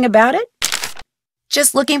know anything about it?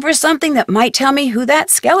 Just looking for something that might tell me who that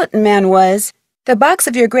skeleton man was. The box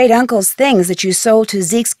of your great-uncle's things that you sold to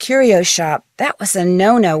Zeke's curio shop, that was a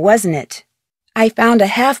no-no, wasn't it? I found a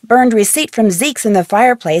half-burned receipt from Zeke's in the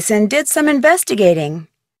fireplace and did some investigating.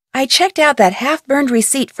 I checked out that half-burned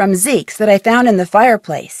receipt from Zeke's that I found in the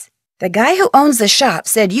fireplace. The guy who owns the shop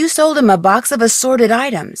said you sold him a box of assorted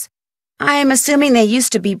items. I'm assuming they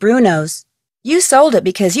used to be Bruno's. You sold it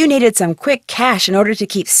because you needed some quick cash in order to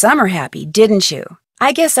keep Summer happy, didn't you?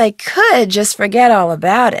 I guess I could just forget all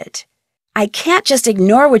about it. I can't just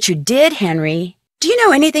ignore what you did, Henry. Do you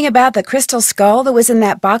know anything about the crystal skull that was in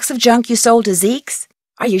that box of junk you sold to Zeke's?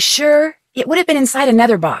 Are you sure? It would have been inside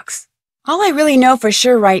another box. All I really know for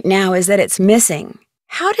sure right now is that it's missing.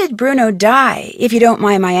 How did Bruno die, if you don't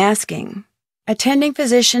mind my asking? Attending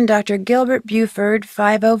physician Dr. Gilbert Buford,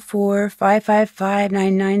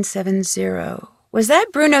 504-555-9970. Was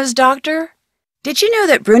that Bruno's doctor? Did you know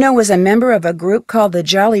that Bruno was a member of a group called the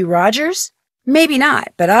Jolly Rogers? Maybe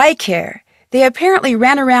not, but I care. They apparently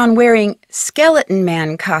ran around wearing Skeleton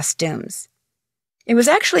Man costumes. It was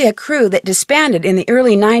actually a crew that disbanded in the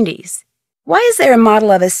early 90s. Why is there a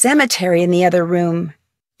model of a cemetery in the other room?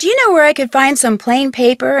 Do you know where I could find some plain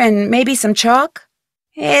paper and maybe some chalk?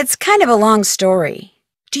 It's kind of a long story.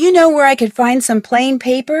 Do you know where I could find some plain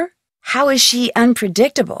paper? How is she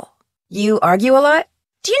unpredictable? You argue a lot?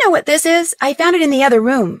 Do you know what this is? I found it in the other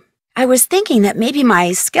room. I was thinking that maybe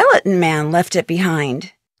my skeleton man left it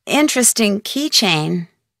behind. Interesting keychain.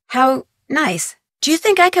 How nice. Do you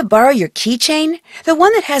think I could borrow your keychain? The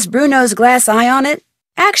one that has Bruno's glass eye on it?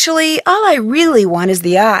 Actually, all I really want is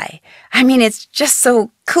the eye. I mean, it's just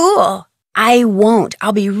so cool. I won't.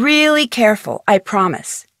 I'll be really careful, I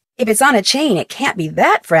promise. If it's on a chain, it can't be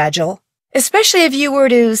that fragile. Especially if you were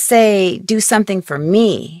to, say, do something for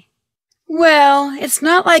me. Well, it's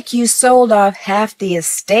not like you sold off half the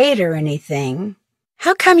estate or anything.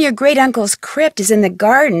 How come your great-uncle's crypt is in the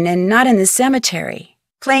garden and not in the cemetery?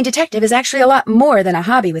 Playing detective is actually a lot more than a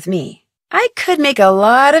hobby with me. I could make a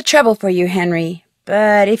lot of trouble for you, Henry,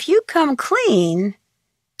 but if you come clean,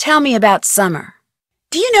 tell me about Summer.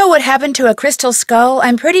 Do you know what happened to a crystal skull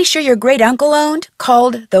I'm pretty sure your great-uncle owned,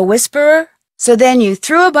 called the Whisperer? So then you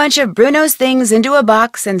threw a bunch of Bruno's things into a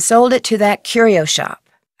box and sold it to that curio shop.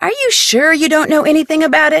 Are you sure you don't know anything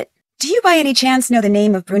about it? Do you by any chance know the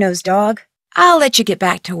name of Bruno's dog? I'll let you get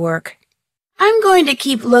back to work. I'm going to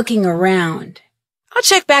keep looking around. I'll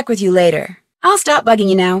check back with you later. I'll stop bugging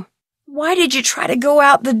you now. Why did you try to go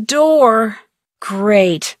out the door?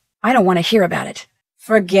 Great. I don't want to hear about it.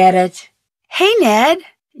 Forget it. Hey, Ned.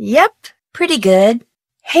 Yep, pretty good.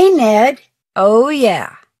 Hey, Ned. Oh,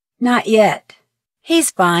 yeah. Not yet.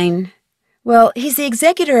 He's fine. Well, he's the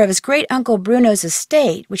executor of his great-uncle Bruno's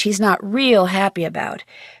estate, which he's not real happy about.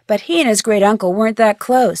 But he and his great-uncle weren't that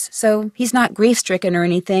close, so he's not grief-stricken or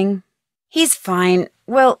anything. He's fine.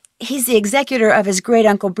 Well, he's the executor of his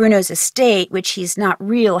great-uncle Bruno's estate, which he's not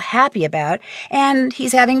real happy about, and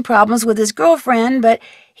he's having problems with his girlfriend, but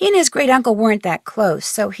he and his great-uncle weren't that close,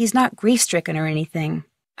 so he's not grief-stricken or anything.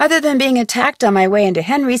 Other than being attacked on my way into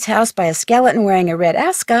Henry's house by a skeleton wearing a red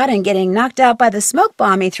ascot and getting knocked out by the smoke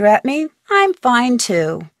bomb he threw at me, I'm fine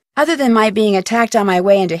too. Other than my being attacked on my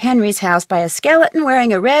way into Henry's house by a skeleton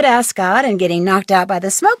wearing a red ascot and getting knocked out by the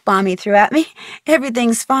smoke bomb he threw at me,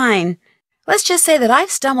 everything's fine. Let's just say that I've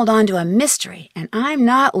stumbled onto a mystery and I'm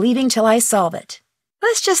not leaving till I solve it.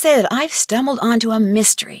 Let's just say that I've stumbled onto a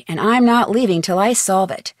mystery and I'm not leaving till I solve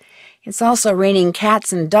it. It's also raining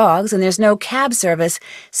cats and dogs, and there's no cab service,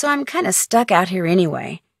 so I'm kind of stuck out here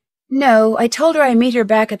anyway. No, I told her I'd meet her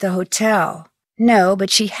back at the hotel. No, but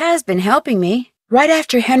she has been helping me. Right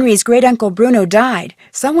after Henry's great-uncle Bruno died,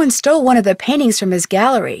 someone stole one of the paintings from his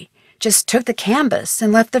gallery, just took the canvas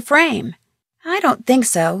and left the frame. I don't think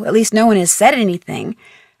so, at least no one has said anything.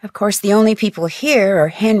 Of course, the only people here are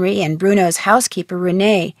Henry and Bruno's housekeeper,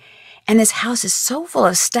 Renee. And this house is so full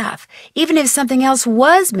of stuff, even if something else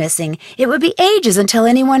was missing, it would be ages until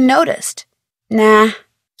anyone noticed. Nah,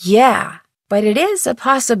 yeah, but it is a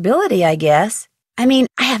possibility, I guess. I mean,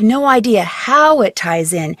 I have no idea how it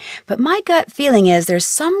ties in, but my gut feeling is there's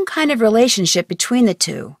some kind of relationship between the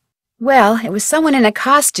two. Well, it was someone in a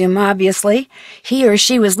costume, obviously. He or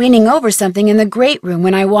she was leaning over something in the great room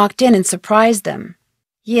when I walked in and surprised them.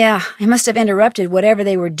 Yeah, I must have interrupted whatever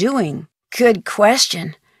they were doing. Good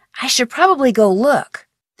question. I should probably go look.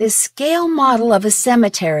 This scale model of a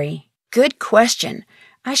cemetery. Good question.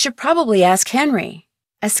 I should probably ask Henry.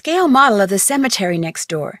 A scale model of the cemetery next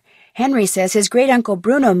door. Henry says his great-uncle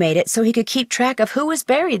Bruno made it so he could keep track of who was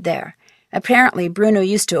buried there. Apparently, Bruno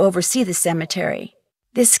used to oversee the cemetery.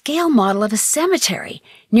 This scale model of a cemetery,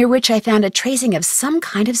 near which I found a tracing of some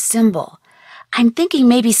kind of symbol. I'm thinking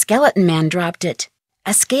maybe Skeleton Man dropped it.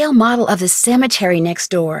 A scale model of the cemetery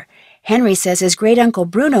next door. Henry says his great-uncle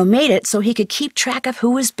Bruno made it so he could keep track of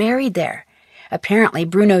who was buried there. Apparently,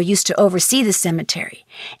 Bruno used to oversee the cemetery.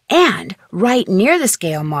 And right near the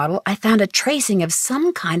scale model, I found a tracing of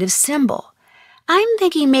some kind of symbol. I'm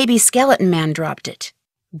thinking maybe Skeleton Man dropped it.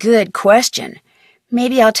 Good question.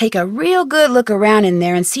 Maybe I'll take a real good look around in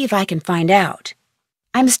there and see if I can find out.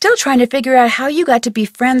 I'm still trying to figure out how you got to be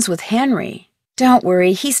friends with Henry. Don't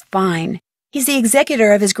worry, he's fine. He's the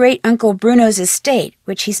executor of his great-uncle Bruno's estate,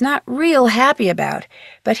 which he's not real happy about,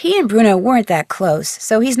 but he and Bruno weren't that close,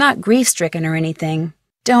 so he's not grief-stricken or anything.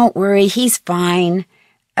 Don't worry, he's fine.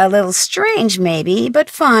 A little strange, maybe, but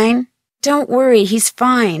fine. Don't worry, he's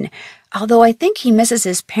fine, although I think he misses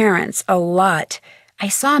his parents a lot. I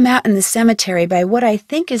saw him out in the cemetery by what I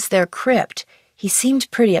think is their crypt. He seemed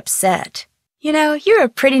pretty upset. You know, you're a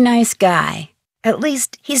pretty nice guy. At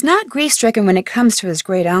least, he's not grief-stricken when it comes to his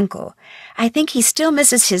great-uncle. I think he still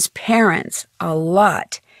misses his parents a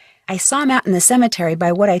lot. I saw him out in the cemetery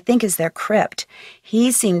by what I think is their crypt.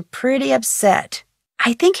 He seemed pretty upset.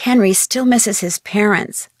 I think Henry still misses his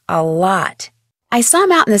parents a lot. I saw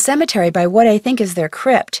him out in the cemetery by what I think is their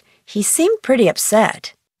crypt. He seemed pretty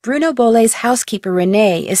upset. Bruno Bolet's housekeeper,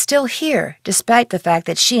 Renee, is still here, despite the fact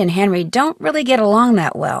that she and Henry don't really get along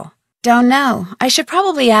that well. Don't know. I should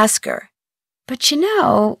probably ask her. But you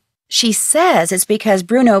know, she says it's because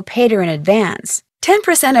Bruno paid her in advance.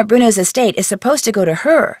 10% of Bruno's estate is supposed to go to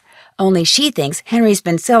her, only she thinks Henry's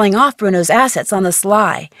been selling off Bruno's assets on the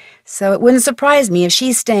sly, so it wouldn't surprise me if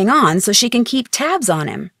she's staying on so she can keep tabs on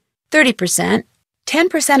him. 30%.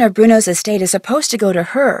 10% of Bruno's estate is supposed to go to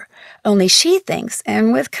her, only she thinks,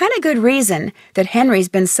 and with kind of good reason, that Henry's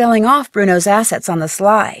been selling off Bruno's assets on the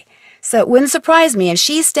sly, so it wouldn't surprise me if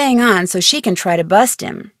she's staying on so she can try to bust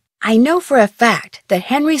him. I know for a fact that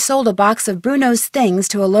Henry sold a box of Bruno's things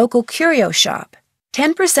to a local curio shop.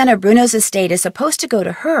 10% of Bruno's estate is supposed to go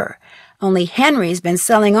to her, only Henry's been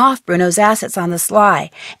selling off Bruno's assets on the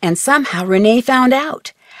sly, and somehow Renee found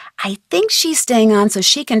out. I think she's staying on so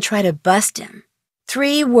she can try to bust him.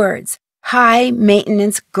 3 words: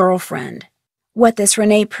 high-maintenance girlfriend. What this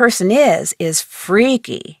Renee person is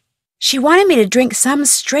freaky. She wanted me to drink some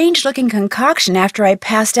strange-looking concoction after I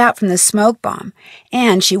passed out from the smoke bomb,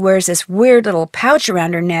 and she wears this weird little pouch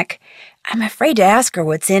around her neck. I'm afraid to ask her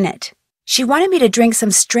what's in it. She wanted me to drink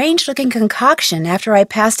some strange-looking concoction after I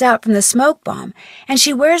passed out from the smoke bomb, and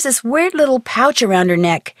she wears this weird little pouch around her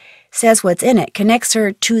neck. Says what's in it connects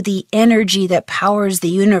her to the energy that powers the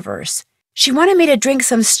universe. She wanted me to drink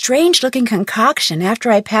some strange-looking concoction after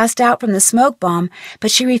I passed out from the smoke bomb, but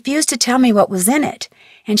she refused to tell me what was in it.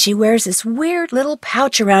 And she wears this weird little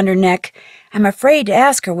pouch around her neck. I'm afraid to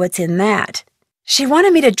ask her what's in that. She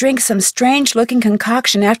wanted me to drink some strange-looking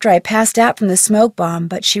concoction after I passed out from the smoke bomb,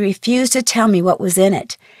 but she refused to tell me what was in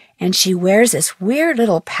it. And she wears this weird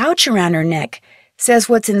little pouch around her neck. Says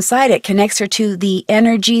what's inside it connects her to the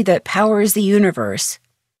energy that powers the universe.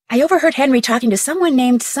 I overheard Henry talking to someone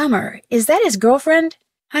named Summer. Is that his girlfriend?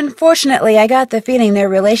 Unfortunately, I got the feeling their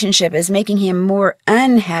relationship is making him more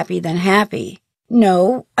unhappy than happy.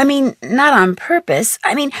 No, not on purpose.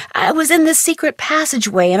 I was in this secret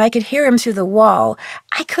passageway and I could hear him through the wall.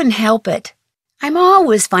 I couldn't help it. I'm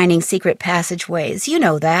always finding secret passageways, you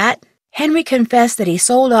know that. Henry confessed that he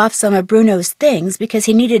sold off some of Bruno's things because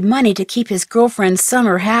he needed money to keep his girlfriend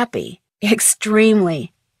Summer happy.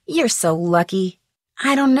 Extremely. You're so lucky.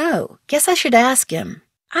 I don't know. Guess I should ask him.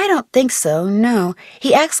 I don't think so, no.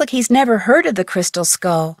 He acts like he's never heard of the crystal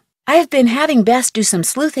skull. I've been having Bess do some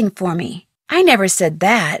sleuthing for me. I never said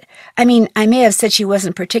that. I may have said she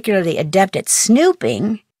wasn't particularly adept at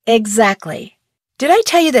snooping. Exactly. Did I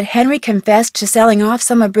tell you that Henry confessed to selling off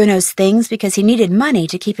some of Bruno's things because he needed money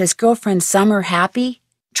to keep his girlfriend Summer happy?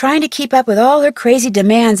 Trying to keep up with all her crazy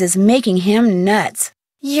demands is making him nuts.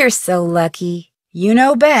 You're so lucky. You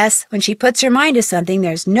know Bess, when she puts her mind to something,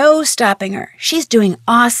 there's no stopping her. She's doing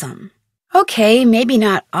awesome. Okay, maybe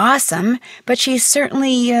not awesome, but she's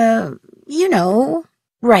certainly,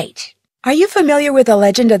 right. Are you familiar with the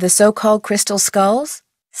legend of the so-called crystal skulls?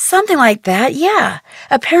 Something like that, yeah.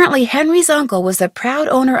 Apparently Henry's uncle was the proud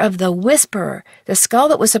owner of the Whisperer, the skull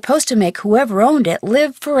that was supposed to make whoever owned it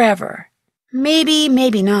live forever. Maybe,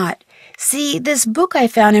 maybe not. See, this book I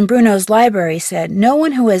found in Bruno's library said no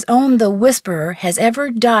one who has owned the Whisperer has ever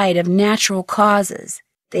died of natural causes.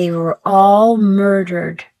 They were all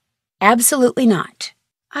murdered. Absolutely not.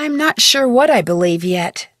 I'm not sure what I believe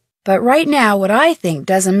yet. But right now, what I think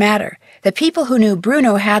doesn't matter. The people who knew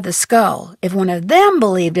Bruno had the skull, if one of them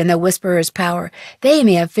believed in the Whisperer's power, they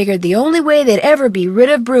may have figured the only way they'd ever be rid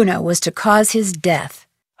of Bruno was to cause his death.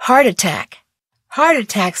 Heart attack. Heart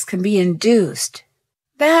attacks can be induced.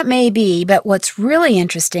 That may be, but what's really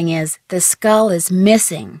interesting is the skull is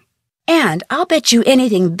missing. And I'll bet you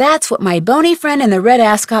anything that's what my bony friend in the red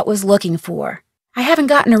ascot was looking for. I haven't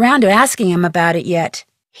gotten around to asking him about it yet.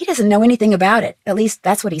 He doesn't know anything about it, at least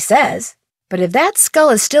that's what he says. But if that skull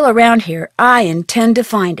is still around here, I intend to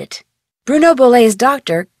find it. Bruno Beaulay's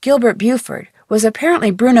doctor, Gilbert Buford, was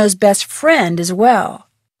apparently Bruno's best friend as well.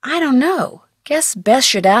 I don't know. Guess Bess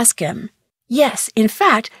should ask him. Yes, in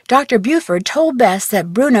fact, Dr. Buford told Bess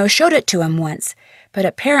that Bruno showed it to him once, but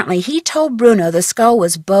apparently he told Bruno the skull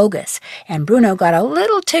was bogus, and Bruno got a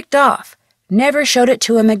little ticked off. Never showed it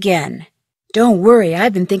to him again. Don't worry,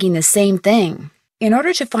 I've been thinking the same thing. In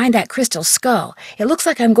order to find that crystal skull, it looks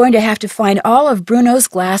like I'm going to have to find all of Bruno's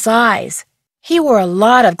glass eyes. He wore a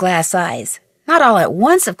lot of glass eyes. Not all at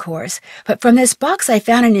once, of course, but from this box I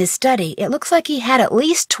found in his study, it looks like he had at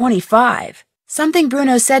least 25. Something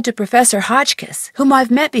Bruno said to Professor Hotchkiss, whom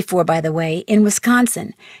I've met before, by the way, in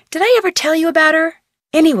Wisconsin. Did I ever tell you about her?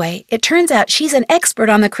 Anyway, it turns out she's an expert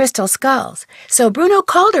on the crystal skulls, so Bruno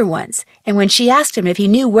called her once, and when she asked him if he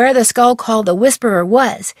knew where the skull called the Whisperer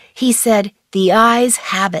was, he said, "The eyes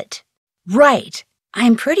have it." Right.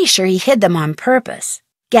 I'm pretty sure he hid them on purpose.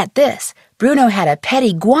 Get this, Bruno had a pet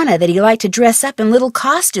iguana that he liked to dress up in little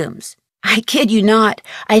costumes. I kid you not,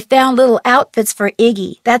 I found little outfits for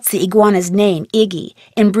Iggy, that's the iguana's name, Iggy,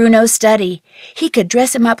 in Bruno's study. He could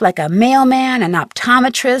dress him up like a mailman, an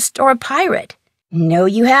optometrist, or a pirate. No,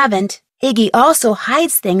 you haven't. Iggy also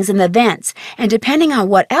hides things in the vents, and depending on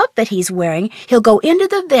what outfit he's wearing, he'll go into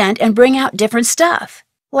the vent and bring out different stuff.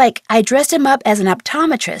 Like, I dressed him up as an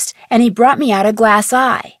optometrist, and he brought me out a glass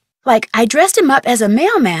eye. Like, I dressed him up as a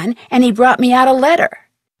mailman, and he brought me out a letter.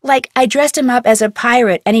 Like, I dressed him up as a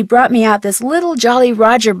pirate, and he brought me out this little Jolly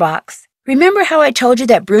Roger box. Remember how I told you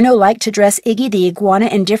that Bruno liked to dress Iggy the iguana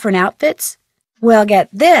in different outfits? Well, get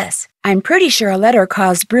this. I'm pretty sure a letter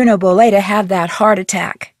caused Bruno Beaulay to have that heart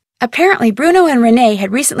attack. Apparently, Bruno and Renee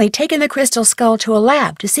had recently taken the crystal skull to a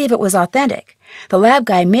lab to see if it was authentic. The lab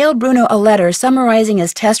guy mailed Bruno a letter summarizing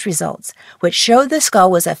his test results, which showed the skull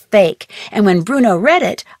was a fake, and when Bruno read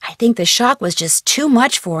it, I think the shock was just too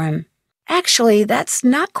much for him. Actually, that's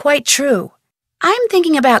not quite true. I'm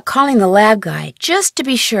thinking about calling the lab guy, just to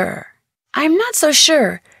be sure. I'm not so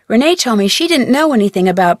sure. Renee told me she didn't know anything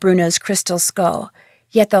about Bruno's crystal skull,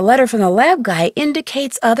 yet the letter from the lab guy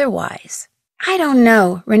indicates otherwise. I don't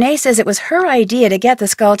know. Renee says it was her idea to get the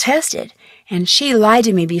skull tested, and she lied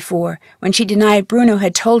to me before when she denied Bruno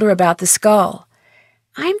had told her about the skull.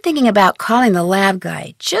 I'm thinking about calling the lab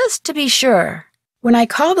guy, just to be sure. When I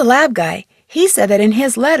called the lab guy, he said that in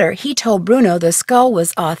his letter he told Bruno the skull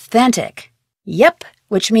was authentic. Yep,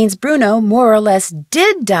 which means Bruno more or less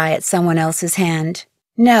did die at someone else's hand.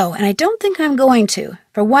 No, and I don't think I'm going to.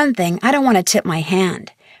 For one thing, I don't want to tip my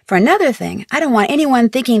hand. For another thing, I don't want anyone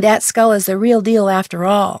thinking that skull is the real deal after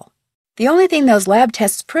all. The only thing those lab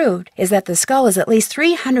tests proved is that the skull is at least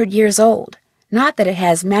 300 years old, not that it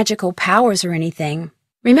has magical powers or anything.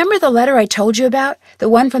 Remember the letter I told you about, the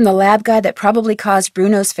one from the lab guy that probably caused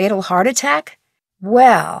Bruno's fatal heart attack?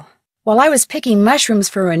 Well, while I was picking mushrooms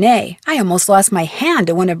for Renee, I almost lost my hand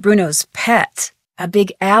to one of Bruno's pets, a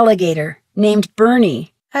big alligator named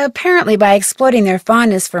Bernie, apparently by exploiting their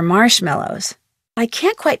fondness for marshmallows. I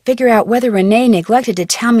can't quite figure out whether Renee neglected to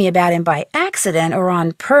tell me about him by accident or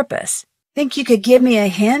on purpose. Think you could give me a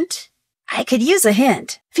hint? I could use a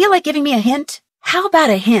hint. Feel like giving me a hint? How about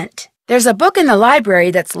a hint? There's a book in the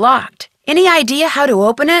library that's locked. Any idea how to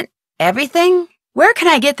open it? Everything? Where can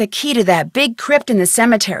I get the key to that big crypt in the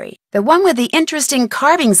cemetery? The one with the interesting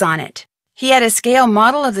carvings on it. He had a scale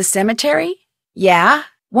model of the cemetery? Yeah.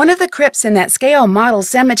 One of the crypts in that scale model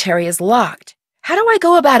cemetery is locked. How do I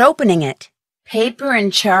go about opening it? Paper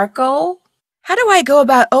and charcoal? How do I go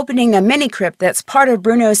about opening the mini crypt that's part of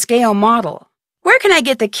Bruno's scale model? Where can I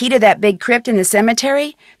get the key to that big crypt in the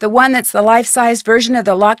cemetery? The one that's the life-size version of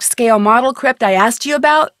the locked scale model crypt I asked you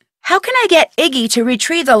about? How can I get Iggy to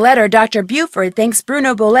retrieve the letter Dr. Buford thinks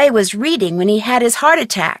Bruno Beaulay was reading when he had his heart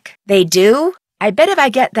attack? They do? I bet if I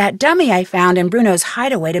get that dummy I found in Bruno's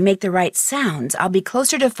hideaway to make the right sounds, I'll be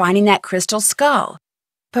closer to finding that crystal skull.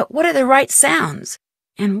 But what are the right sounds?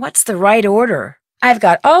 And what's the right order? I've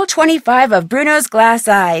got all 25 of Bruno's glass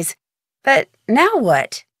eyes. But now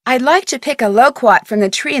what? I'd like to pick a loquat from the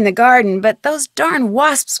tree in the garden, but those darn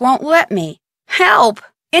wasps won't let me. Help!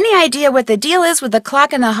 Any idea what the deal is with the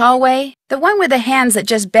clock in the hallway? The one with the hands that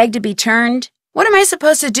just beg to be turned? What am I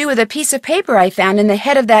supposed to do with a piece of paper I found in the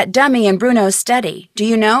head of that dummy in Bruno's study? Do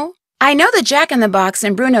you know? I know the jack-in-the-box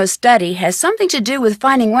in Bruno's study has something to do with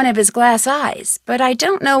finding one of his glass eyes, but I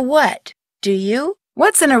don't know what. Do you?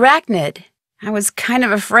 What's an arachnid? I was kind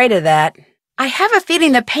of afraid of that. I have a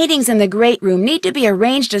feeling the paintings in the great room need to be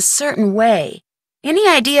arranged a certain way. Any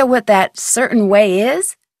idea what that certain way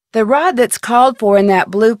is? The rod that's called for in that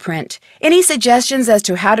blueprint. Any suggestions as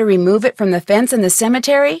to how to remove it from the fence in the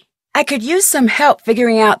cemetery? I could use some help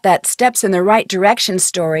figuring out that steps in the right direction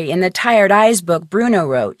story in the Tired Eyes book Bruno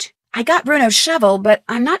wrote. I got Bruno's shovel, but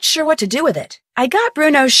I'm not sure what to do with it. I got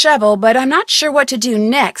Bruno's shovel, but I'm not sure what to do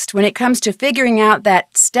next when it comes to figuring out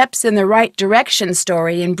that steps in the right direction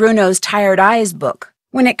story in Bruno's Tired Eyes book.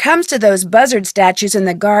 When it comes to those buzzard statues in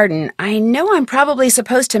the garden, I know I'm probably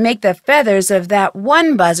supposed to make the feathers of that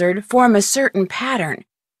one buzzard form a certain pattern.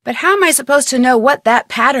 But how am I supposed to know what that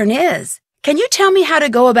pattern is? Can you tell me how to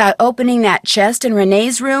go about opening that chest in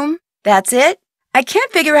Renee's room? That's it? I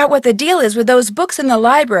can't figure out what the deal is with those books in the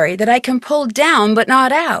library that I can pull down but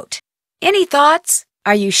not out. Any thoughts?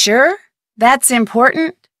 Are you sure? That's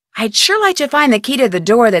important? I'd sure like to find the key to the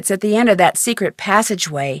door that's at the end of that secret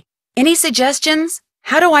passageway. Any suggestions?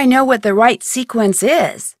 How do I know what the right sequence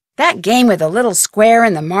is? That game with the little square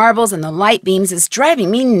and the marbles and the light beams is driving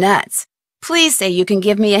me nuts. Please say you can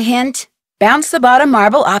give me a hint. Bounce the bottom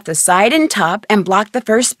marble off the side and top and block the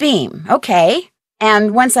first beam. Okay.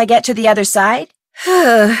 And once I get to the other side?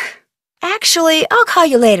 Actually, I'll call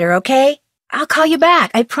you later, okay? I'll call you back,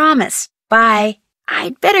 I promise. Bye.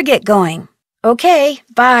 I'd better get going. Okay,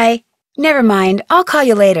 bye. Never mind, I'll call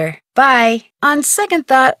you later. Bye. On second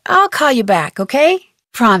thought, I'll call you back, okay?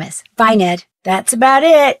 Promise. Bye, Ned. That's about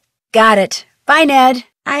it. Got it. Bye, Ned.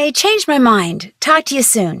 I changed my mind. Talk to you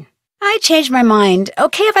soon. I changed my mind.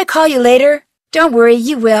 Okay if I call you later? Don't worry,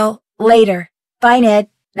 you will. Later. Bye, Ned.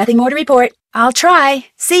 Nothing more to report. I'll try.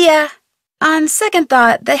 See ya. On second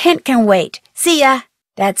thought, the hint can wait. See ya.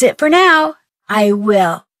 That's it for now. I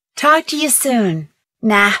will. Talk to you soon.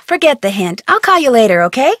 Nah, forget the hint. I'll call you later,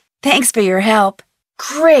 okay? Thanks for your help.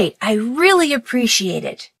 Great. I really appreciate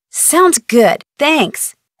it. Sounds good.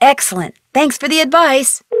 Thanks. Excellent. Thanks for the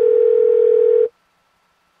advice.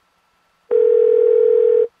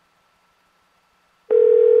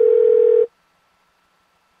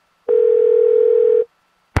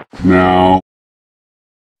 Now.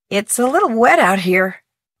 It's a little wet out here.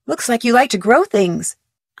 Looks like you like to grow things.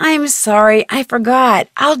 I'm sorry, I forgot.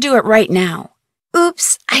 I'll do it right now.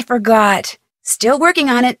 Oops, I forgot. Still working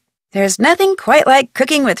on it. There's nothing quite like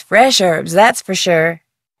cooking with fresh herbs, that's for sure.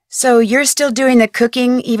 So you're still doing the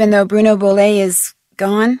cooking even though Bruno Bollet is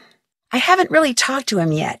gone? I haven't really talked to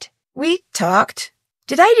him yet. We talked.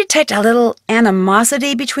 Did I detect a little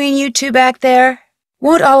animosity between you two back there?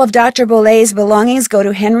 Won't all of Dr. Bollet's belongings go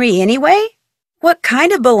to Henry anyway? What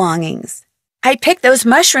kind of belongings? I picked those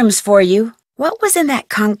mushrooms for you. What was in that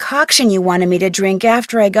concoction you wanted me to drink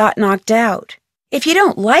after I got knocked out? If you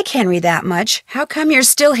don't like Henry that much, how come you're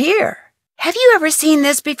still here? Have you ever seen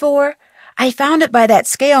this before? I found it by that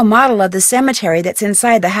scale model of the cemetery that's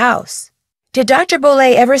inside the house. Did Dr.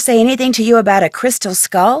 Bollet ever say anything to you about a crystal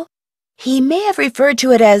skull? He may have referred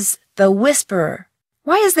to it as the Whisperer.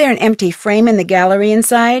 Why is there an empty frame in the gallery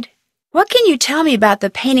inside? What can you tell me about the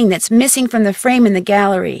painting that's missing from the frame in the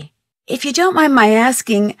gallery? If you don't mind my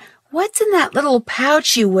asking, what's in that little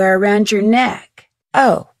pouch you wear around your neck?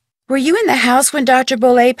 Oh, were you in the house when Dr.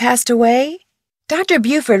 Bollet passed away? Dr.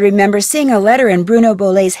 Buford remembers seeing a letter in Bruno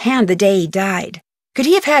Bollet's hand the day he died. Could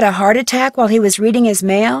he have had a heart attack while he was reading his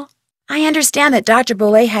mail? I understand that Dr.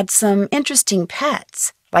 Bollet had some interesting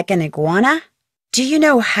pets, like an iguana. Do you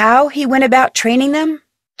know how he went about training them?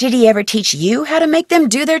 Did he ever teach you how to make them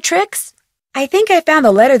do their tricks? I think I found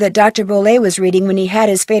the letter that Dr. Bollet was reading when he had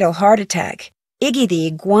his fatal heart attack. Iggy the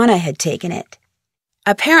iguana had taken it.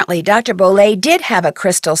 Apparently, Dr. Bollet did have a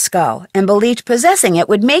crystal skull and believed possessing it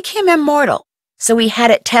would make him immortal. So he had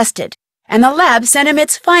it tested, and the lab sent him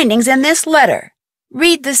its findings in this letter.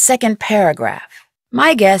 Read the second paragraph.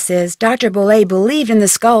 My guess is Dr. Bollet believed in the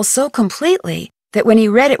skull so completely that when he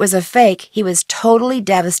read it was a fake, he was totally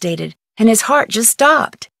devastated, and his heart just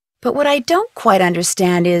stopped. But what I don't quite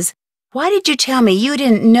understand is, why did you tell me you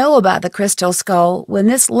didn't know about the crystal skull when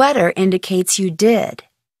this letter indicates you did?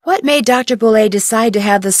 What made Dr. Boulay decide to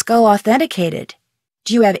have the skull authenticated?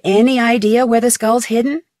 Do you have any idea where the skull's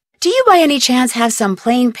hidden? Do you by any chance have some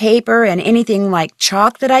plain paper and anything like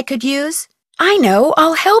chalk that I could use? I know,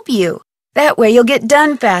 I'll help you. That way you'll get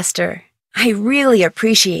done faster. I really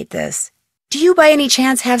appreciate this. Do you by any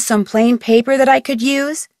chance have some plain paper that I could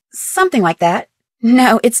use? Something like that.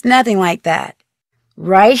 No, it's nothing like that.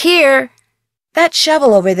 Right here. That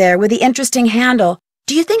shovel over there with the interesting handle.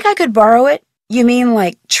 Do you think I could borrow it? You mean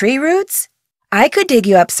like tree roots? I could dig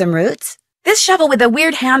you up some roots. This shovel with the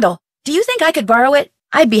weird handle. Do you think I could borrow it?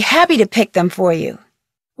 I'd be happy to pick them for you.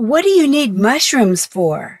 What do you need mushrooms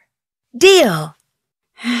for? Deal.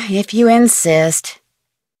 If you insist.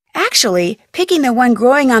 Actually, picking the one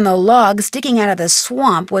growing on the log sticking out of the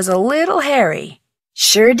swamp was a little hairy.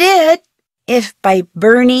 Sure did. If by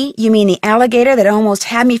Bernie you mean the alligator that almost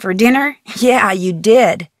had me for dinner, yeah, you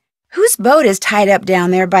did. Whose boat is tied up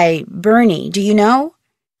down there by Bernie, do you know?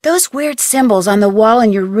 Those weird symbols on the wall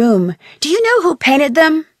in your room, do you know who painted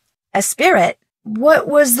them? A spirit. What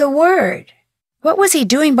was the word? What was he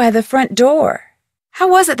doing by the front door? How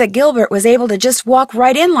was it that Gilbert was able to just walk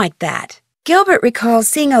right in like that? Gilbert recalls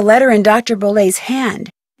seeing a letter in Dr. Boulay's hand,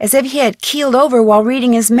 as if he had keeled over while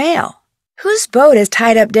reading his mail. Whose boat is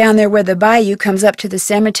tied up down there where the bayou comes up to the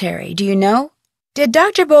cemetery, do you know? Did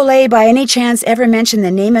Dr. Boulay by any chance ever mention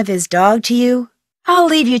the name of his dog to you? I'll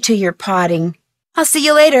leave you to your potting. I'll see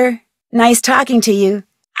you later. Nice talking to you.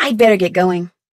 I'd better get going.